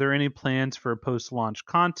Stormland? Are there any plans for post-launch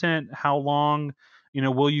content? How long?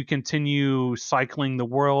 Will you continue cycling the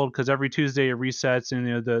world? Because every Tuesday it resets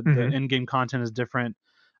and the in-game content is different.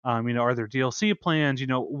 Are there DLC plans?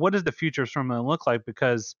 What does the future of Stormland look like?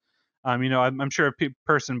 Because I'm sure a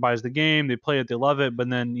person buys the game, they play it, they love it, but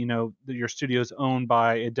then your studio is owned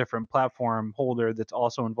by a different platform holder that's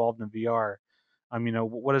also involved in VR.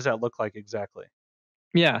 What does that look like exactly?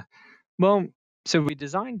 Yeah, well, so we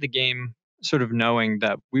designed the game sort of knowing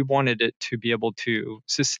that we wanted it to be able to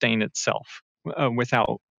sustain itself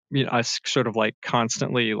without us sort of like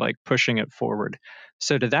constantly like pushing it forward.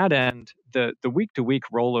 So to that end, the week to week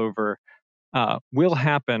rollover will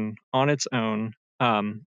happen on its own,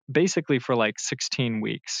 basically for like 16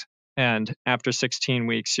 weeks. And after 16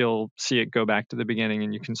 weeks, you'll see it go back to the beginning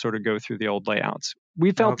and you can sort of go through the old layouts.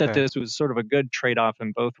 We felt that this was sort of a good trade-off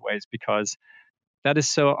in both ways, because that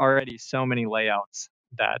is already so many layouts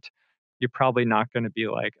that you're probably not going to be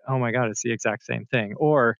like, oh my God, it's the exact same thing.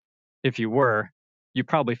 Or if you were, you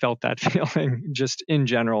probably felt that feeling just in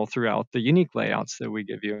general throughout the unique layouts that we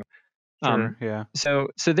give you. Sure, yeah. So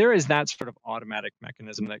there is that sort of automatic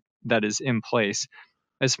mechanism that is in place.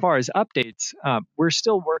 As far as updates, we're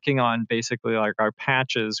still working on basically like our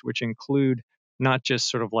patches, which include not just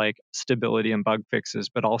sort of like stability and bug fixes,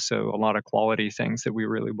 but also a lot of quality things that we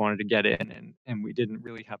really wanted to get in and we didn't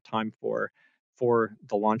really have time for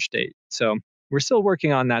the launch date. So we're still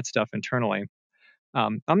working on that stuff internally.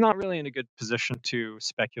 I'm not really in a good position to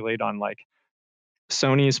speculate on like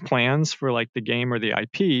Sony's plans for like the game or the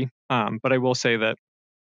IP, but I will say that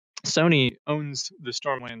Sony owns the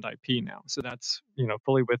Stormland IP now, so that's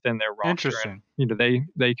fully within their roster. Interesting. And,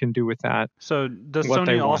 they can do with that. So does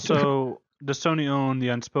Sony own the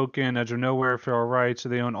Unspoken, Edge of Nowhere, Feral Rights? Do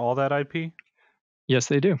they own all that IP? Yes,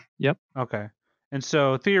 they do. Yep. Okay. And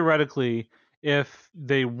so theoretically, if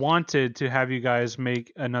they wanted to have you guys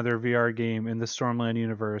make another VR game in the Stormland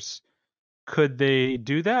universe, could they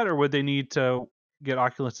do that, or would they need to get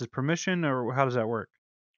Oculus's permission, or how does that work?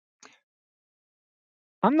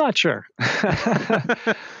 I'm not sure.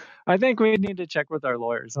 I think we need to check with our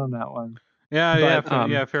lawyers on that one.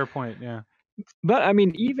 Yeah, fair point. Yeah. But I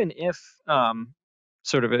mean, even if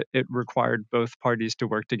sort of it required both parties to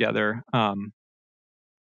work together,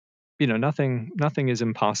 nothing is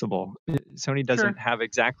impossible. Sony doesn't have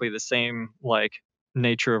exactly the same like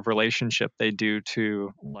nature of relationship they do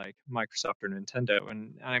to like Microsoft or Nintendo,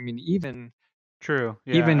 and I mean even true.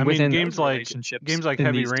 Yeah. Even within games those like relationships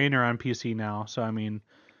Heavy Rain are on PC now, so I mean,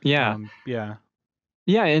 yeah,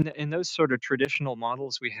 yeah, and those sort of traditional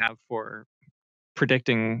models we have for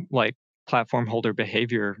predicting like platform holder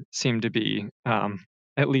behavior seem to be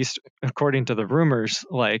at least according to the rumors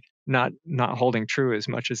like not holding true as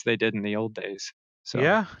much as they did in the old days. So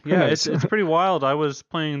yeah, it's pretty wild. I was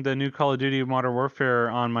playing the new Call of Duty Modern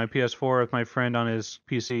Warfare on my PS4 with my friend on his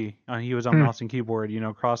PC. He was on mouse and keyboard,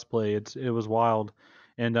 crossplay. It was wild.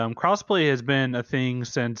 And crossplay has been a thing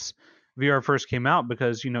since VR first came out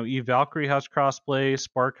because, Eve Valkyrie has crossplay,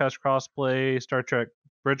 Spark has crossplay, Star Trek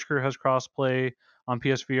Bridge Crew has crossplay on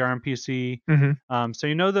PSVR and PC.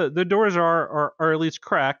 So the doors are at least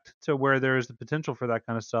cracked to where there is the potential for that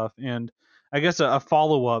kind of stuff. And I guess a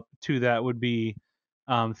follow-up to that would be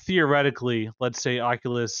theoretically, let's say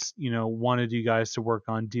Oculus, wanted you guys to work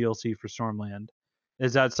on DLC for Stormland.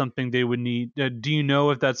 Is that something they would need? Do you know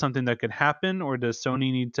if that's something that could happen, or does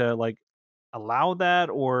Sony need to like allow that?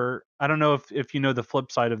 Or I don't know if you know the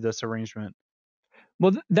flip side of this arrangement.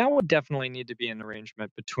 Well, that would definitely need to be an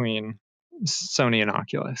arrangement between Sony and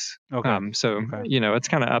Oculus. Okay. It's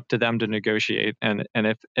kind of up to them to negotiate, and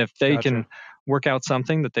if they can work out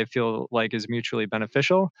something that they feel like is mutually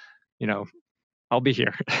beneficial, I'll be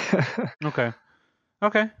here. Okay.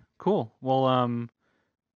 Cool. Well,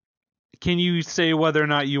 can you say whether or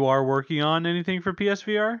not you are working on anything for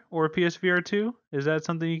PSVR or PSVR 2? Is that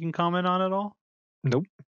something you can comment on at all? Nope.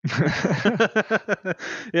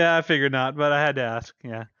 Yeah, I figured not, but I had to ask.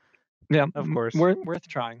 Yeah. Yeah, of course. Worth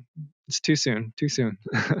trying. It's too soon.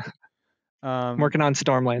 Working on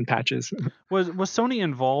Stormland patches. Was Sony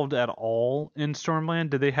involved at all in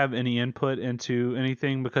Stormland? Did they have any input into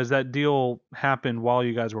anything? Because that deal happened while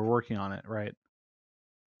you guys were working on it, right?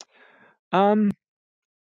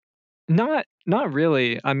 Not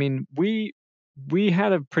really. I mean, we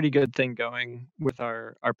had a pretty good thing going with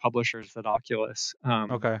our publishers at Oculus.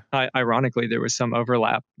 Ironically, there was some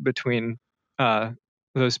overlap between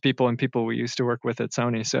those people and people we used to work with at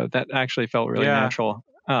Sony, so that actually felt really natural.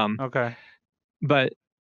 But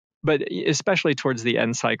especially towards the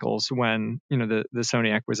end cycles when the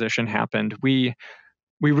Sony acquisition happened, we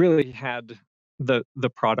really had the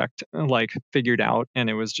product like figured out, and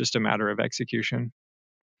it was just a matter of execution.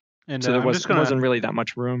 And so there wasn't really that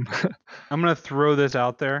much room. I'm gonna throw this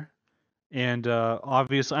out there, and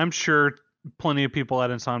obviously, I'm sure plenty of people at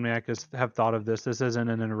Insomniac have thought of this. This isn't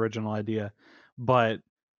an original idea, but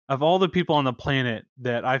of all the people on the planet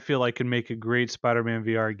that I feel like can make a great Spider-Man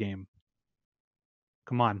VR game,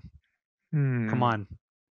 come on.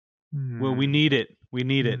 Well, we need it.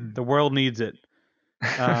 The world needs it.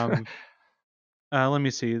 Let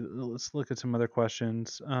me see. Let's look at some other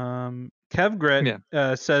questions.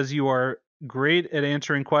 Kevgret says you are great at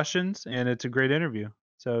answering questions, and it's a great interview.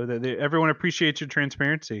 So everyone appreciates your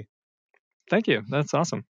transparency. Thank you. That's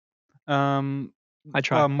awesome. I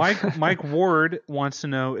try. Mike Ward wants to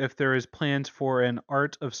know if there is plans for an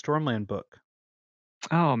Art of Stormland book.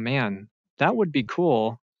 Oh man, that would be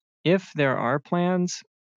cool. If there are plans,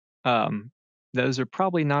 those are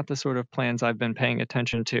probably not the sort of plans I've been paying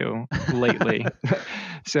attention to lately.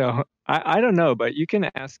 So I don't know, but you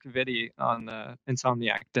can ask Vidi on the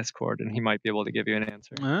Insomniac Discord, and he might be able to give you an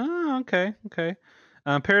answer. Oh, okay.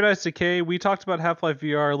 Paradise Decay, we talked about Half-Life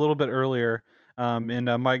VR a little bit earlier,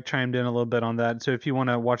 and Mike chimed in a little bit on that. So if you want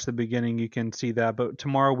to watch the beginning, you can see that. But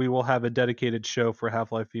tomorrow we will have a dedicated show for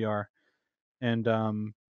Half-Life VR.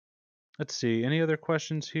 And let's see, any other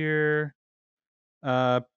questions here?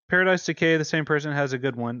 Paradise Decay, the same person, has a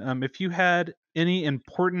good one. If you had any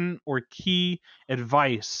important or key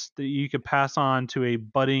advice that you could pass on to a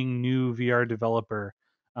budding new VR developer,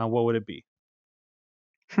 what would it be?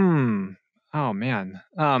 Oh man.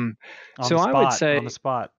 I would say on the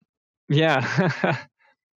spot. Yeah.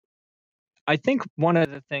 I think one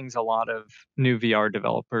of the things a lot of new VR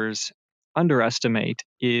developers underestimate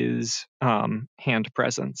is hand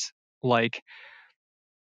presence. Like,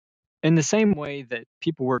 in the same way that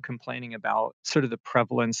people were complaining about sort of the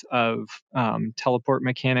prevalence of teleport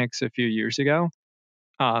mechanics a few years ago,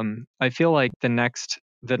 I feel like the next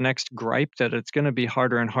gripe that it's going to be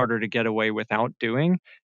harder and harder to get away without doing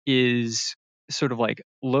is sort of like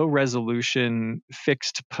low resolution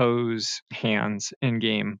fixed pose hands in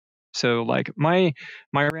game. So like my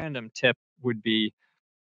random tip would be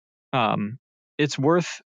it's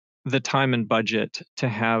worth the time and budget to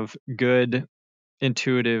have good,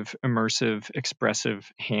 intuitive, immersive,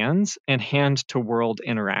 expressive hands and hand to world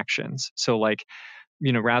interactions. So like,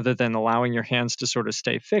 rather than allowing your hands to sort of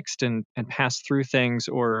stay fixed and pass through things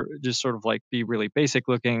or just sort of like be really basic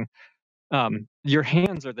looking, your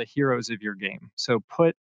hands are the heroes of your game. So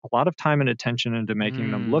put a lot of time and attention into making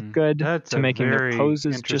them look good, That's to making their very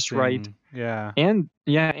poses just right, interesting.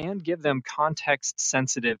 Yeah. and give them context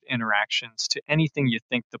sensitive interactions to anything you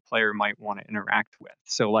think the player might want to interact with.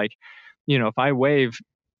 So like, if I wave,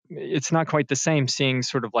 it's not quite the same seeing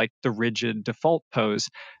sort of like the rigid default pose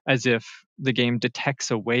as if the game detects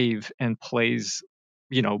a wave and plays,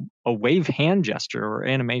 a wave hand gesture or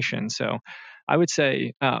animation. So I would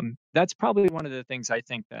say that's probably one of the things I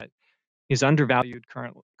think that is undervalued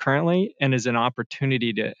currently and is an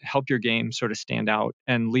opportunity to help your game sort of stand out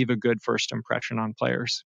and leave a good first impression on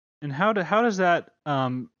players. And how does that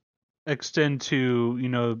extend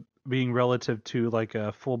to being relative to like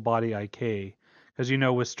a full body IK? Because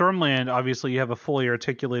with Stormland, obviously you have a fully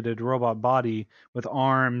articulated robot body with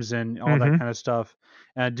arms and all that kind of stuff.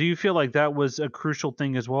 Do you feel like that was a crucial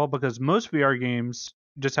thing as well? Because most VR games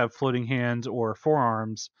just have floating hands or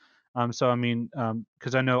forearms. So I mean,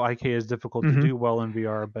 because I know IK is difficult to do well in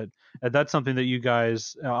VR, but that's something that you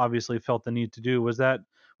guys obviously felt the need to do. Was that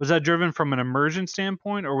driven from an immersion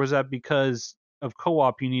standpoint, or was that because of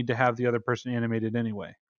co-op you need to have the other person animated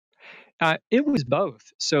anyway? It was both.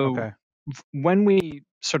 So Okay. When we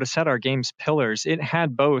sort of set our game's pillars, it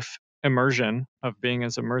had both immersion of being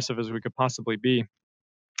as immersive as we could possibly be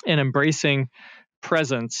and embracing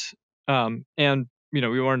presence. And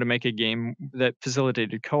we wanted to make a game that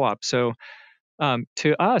facilitated co-op. So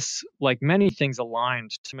to us, like many things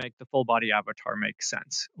aligned to make the full body avatar make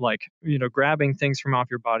sense. Like, grabbing things from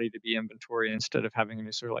off your body to be inventory instead of having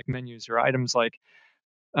any sort of like menus or items, like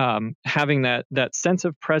having that sense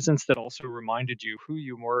of presence that also reminded you who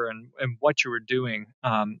you were and what you were doing,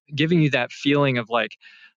 giving you that feeling of like,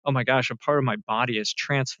 oh my gosh, a part of my body is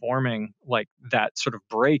transforming, like that sort of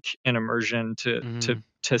break in immersion to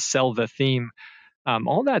sell the theme.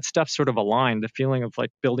 All that stuff sort of aligned, the feeling of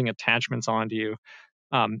like building attachments onto you.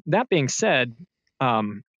 That being said,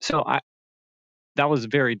 that was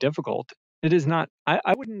very difficult. It is not,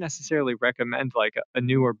 I wouldn't necessarily recommend like a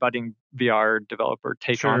new or budding VR developer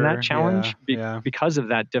take on that challenge because of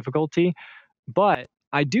that difficulty. But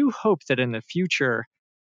I do hope that in the future,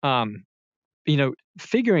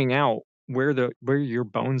 figuring out where your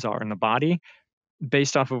bones are in the body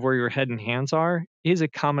based off of where your head and hands are is a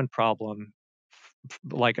common problem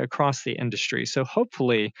like across the industry. So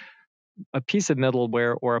hopefully a piece of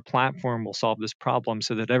middleware or a platform will solve this problem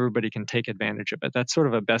so that everybody can take advantage of it. That's sort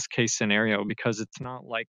of a best case scenario because it's not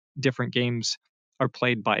like different games are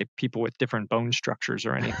played by people with different bone structures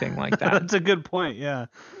or anything like that. That's a good point. Yeah.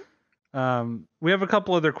 We have a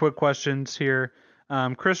couple other quick questions here.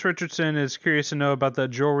 Chris Richardson is curious to know about the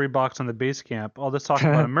jewelry box on the base camp. All this talk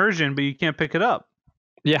about immersion, but you can't pick it up.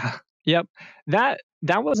 Yeah. Yep. That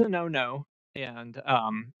was a no.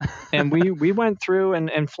 And we went through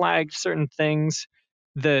and flagged certain things.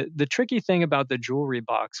 The tricky thing about the jewelry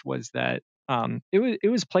box was that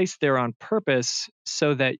it was placed there on purpose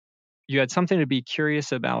so that you had something to be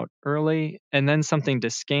curious about early and then something to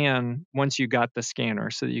scan once you got the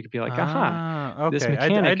scanner so that you could be like, aha, okay. This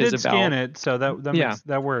mechanic I did is about, scan it, so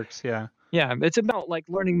that works. Yeah. Yeah, it's about like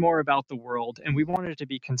learning more about the world, and we wanted it to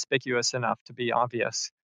be conspicuous enough to be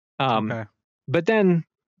obvious. Okay. But then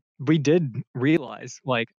we did realize,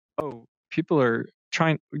 like, oh, people are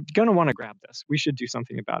gonna want to grab this. We should do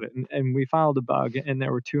something about it. And we filed a bug, and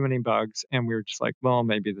there were too many bugs, and we were just like, well,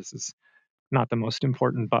 maybe this is not the most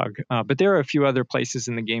important bug. But there are a few other places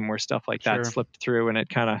in the game where stuff like that slipped through, and it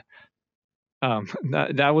kind of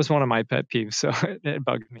that was one of my pet peeves. So it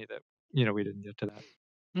bugged me that we didn't get to that.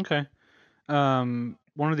 Okay. One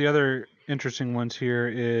of the other interesting ones here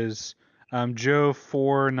is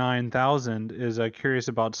Joe49000 is curious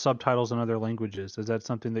about subtitles in other languages. Is that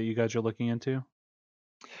something that you guys are looking into?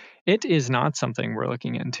 It is not something we're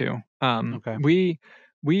looking into. Okay. We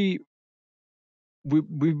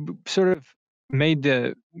sort of made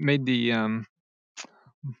the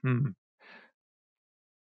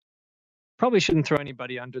probably shouldn't throw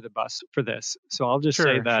anybody under the bus for this. So I'll just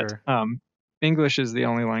say that English is the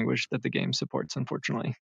only language that the game supports,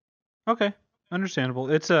 unfortunately. Okay. Understandable.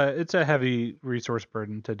 It's a heavy resource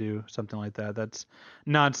burden to do something like that. That's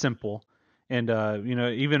not simple. And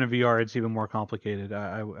even in VR it's even more complicated,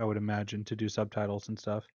 I would imagine, to do subtitles and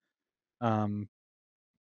stuff.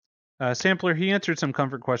 Sampler, he answered some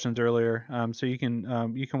comfort questions earlier, so you can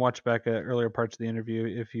watch back earlier parts of the interview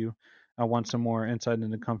if you want some more insight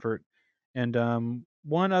into comfort. And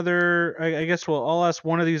one other, I guess, I'll ask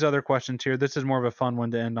one of these other questions here. This is more of a fun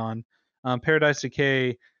one to end on. Paradise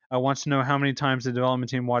Decay wants to know how many times the development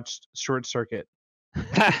team watched Short Circuit,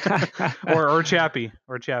 or Chappie.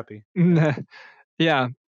 Yeah.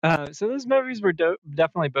 So those movies were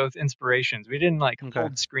definitely both inspirations. We didn't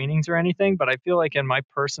hold screenings or anything, but I feel like in my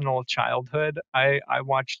personal childhood, I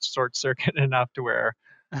watched Short Circuit enough to where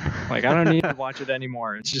I don't need to watch it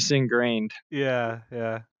anymore. It's just ingrained. Yeah.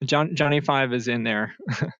 Johnny Five is in there.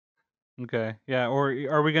 Okay. Yeah. Or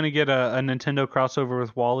are we gonna get a Nintendo crossover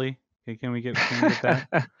with Wall-E? Can we get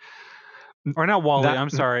that? Or not Wall-E. I'm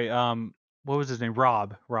sorry. What was his name?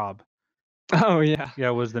 Rob. Oh yeah. Yeah,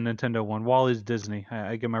 it was the Nintendo one. Wall-E's Disney.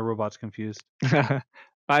 I get my robots confused.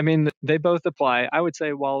 I mean, they both apply. I would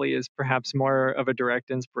say Wall-E is perhaps more of a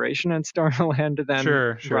direct inspiration in Stormland than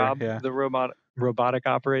Rob, yeah. the robotic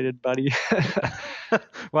operated buddy.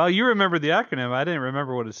 Well, you remember the acronym. I didn't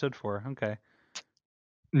remember what it stood for. Okay.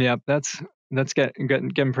 Yeah, that's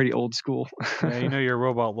getting pretty old school. Yeah, you know your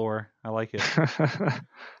robot lore. I like it.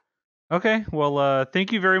 Okay, well,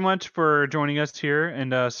 thank you very much for joining us here,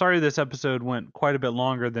 and sorry this episode went quite a bit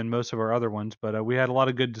longer than most of our other ones, but we had a lot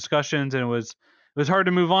of good discussions, and it was hard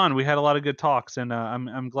to move on. We had a lot of good talks, and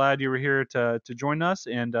I'm glad you were here to join us,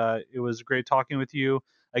 and it was great talking with you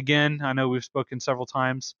again. I know we've spoken several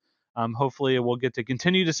times. Hopefully, we'll get to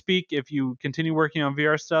continue to speak if you continue working on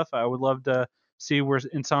VR stuff. I would love to see where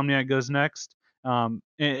Insomniac goes next. In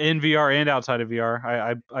VR and outside of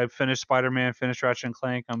VR. I finished Spider-Man, finished Ratchet and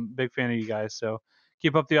Clank. I'm a big fan of you guys, so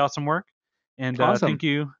keep up the awesome work. And awesome. thank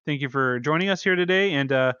you for joining us here today.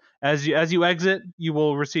 And as you exit, you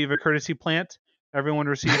will receive a courtesy plant. Everyone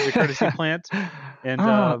receives a courtesy plant. And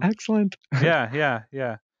excellent. Yeah.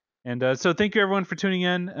 And so thank you everyone for tuning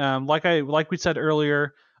in. Like we said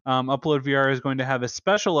earlier, Upload VR is going to have a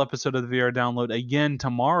special episode of the VR Download again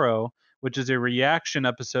tomorrow, which is a reaction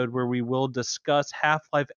episode where we will discuss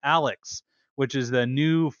Half-Life Alyx, which is the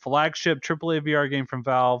new flagship AAA VR game from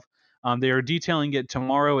Valve. They are detailing it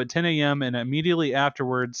tomorrow at 10 a.m. and immediately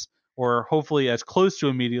afterwards, or hopefully as close to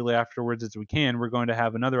immediately afterwards as we can, we're going to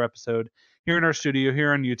have another episode here in our studio,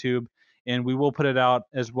 here on YouTube, and we will put it out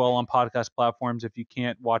as well on podcast platforms if you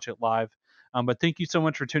can't watch it live. But thank you so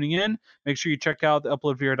much for tuning in. Make sure you check out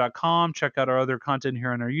uploadvr.com, check out our other content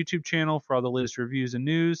here on our YouTube channel for all the latest reviews and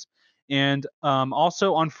news. And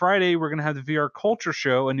also on Friday, we're going to have the VR Culture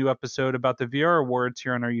Show, a new episode about the VR Awards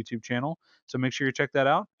here on our YouTube channel. So make sure you check that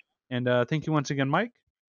out. And thank you once again, Mike.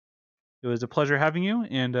 It was a pleasure having you.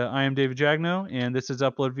 And I am David Jagno, and this is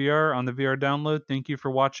Upload VR on the VR Download. Thank you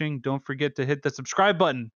for watching. Don't forget to hit the subscribe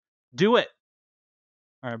button. Do it.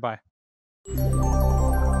 All right, bye.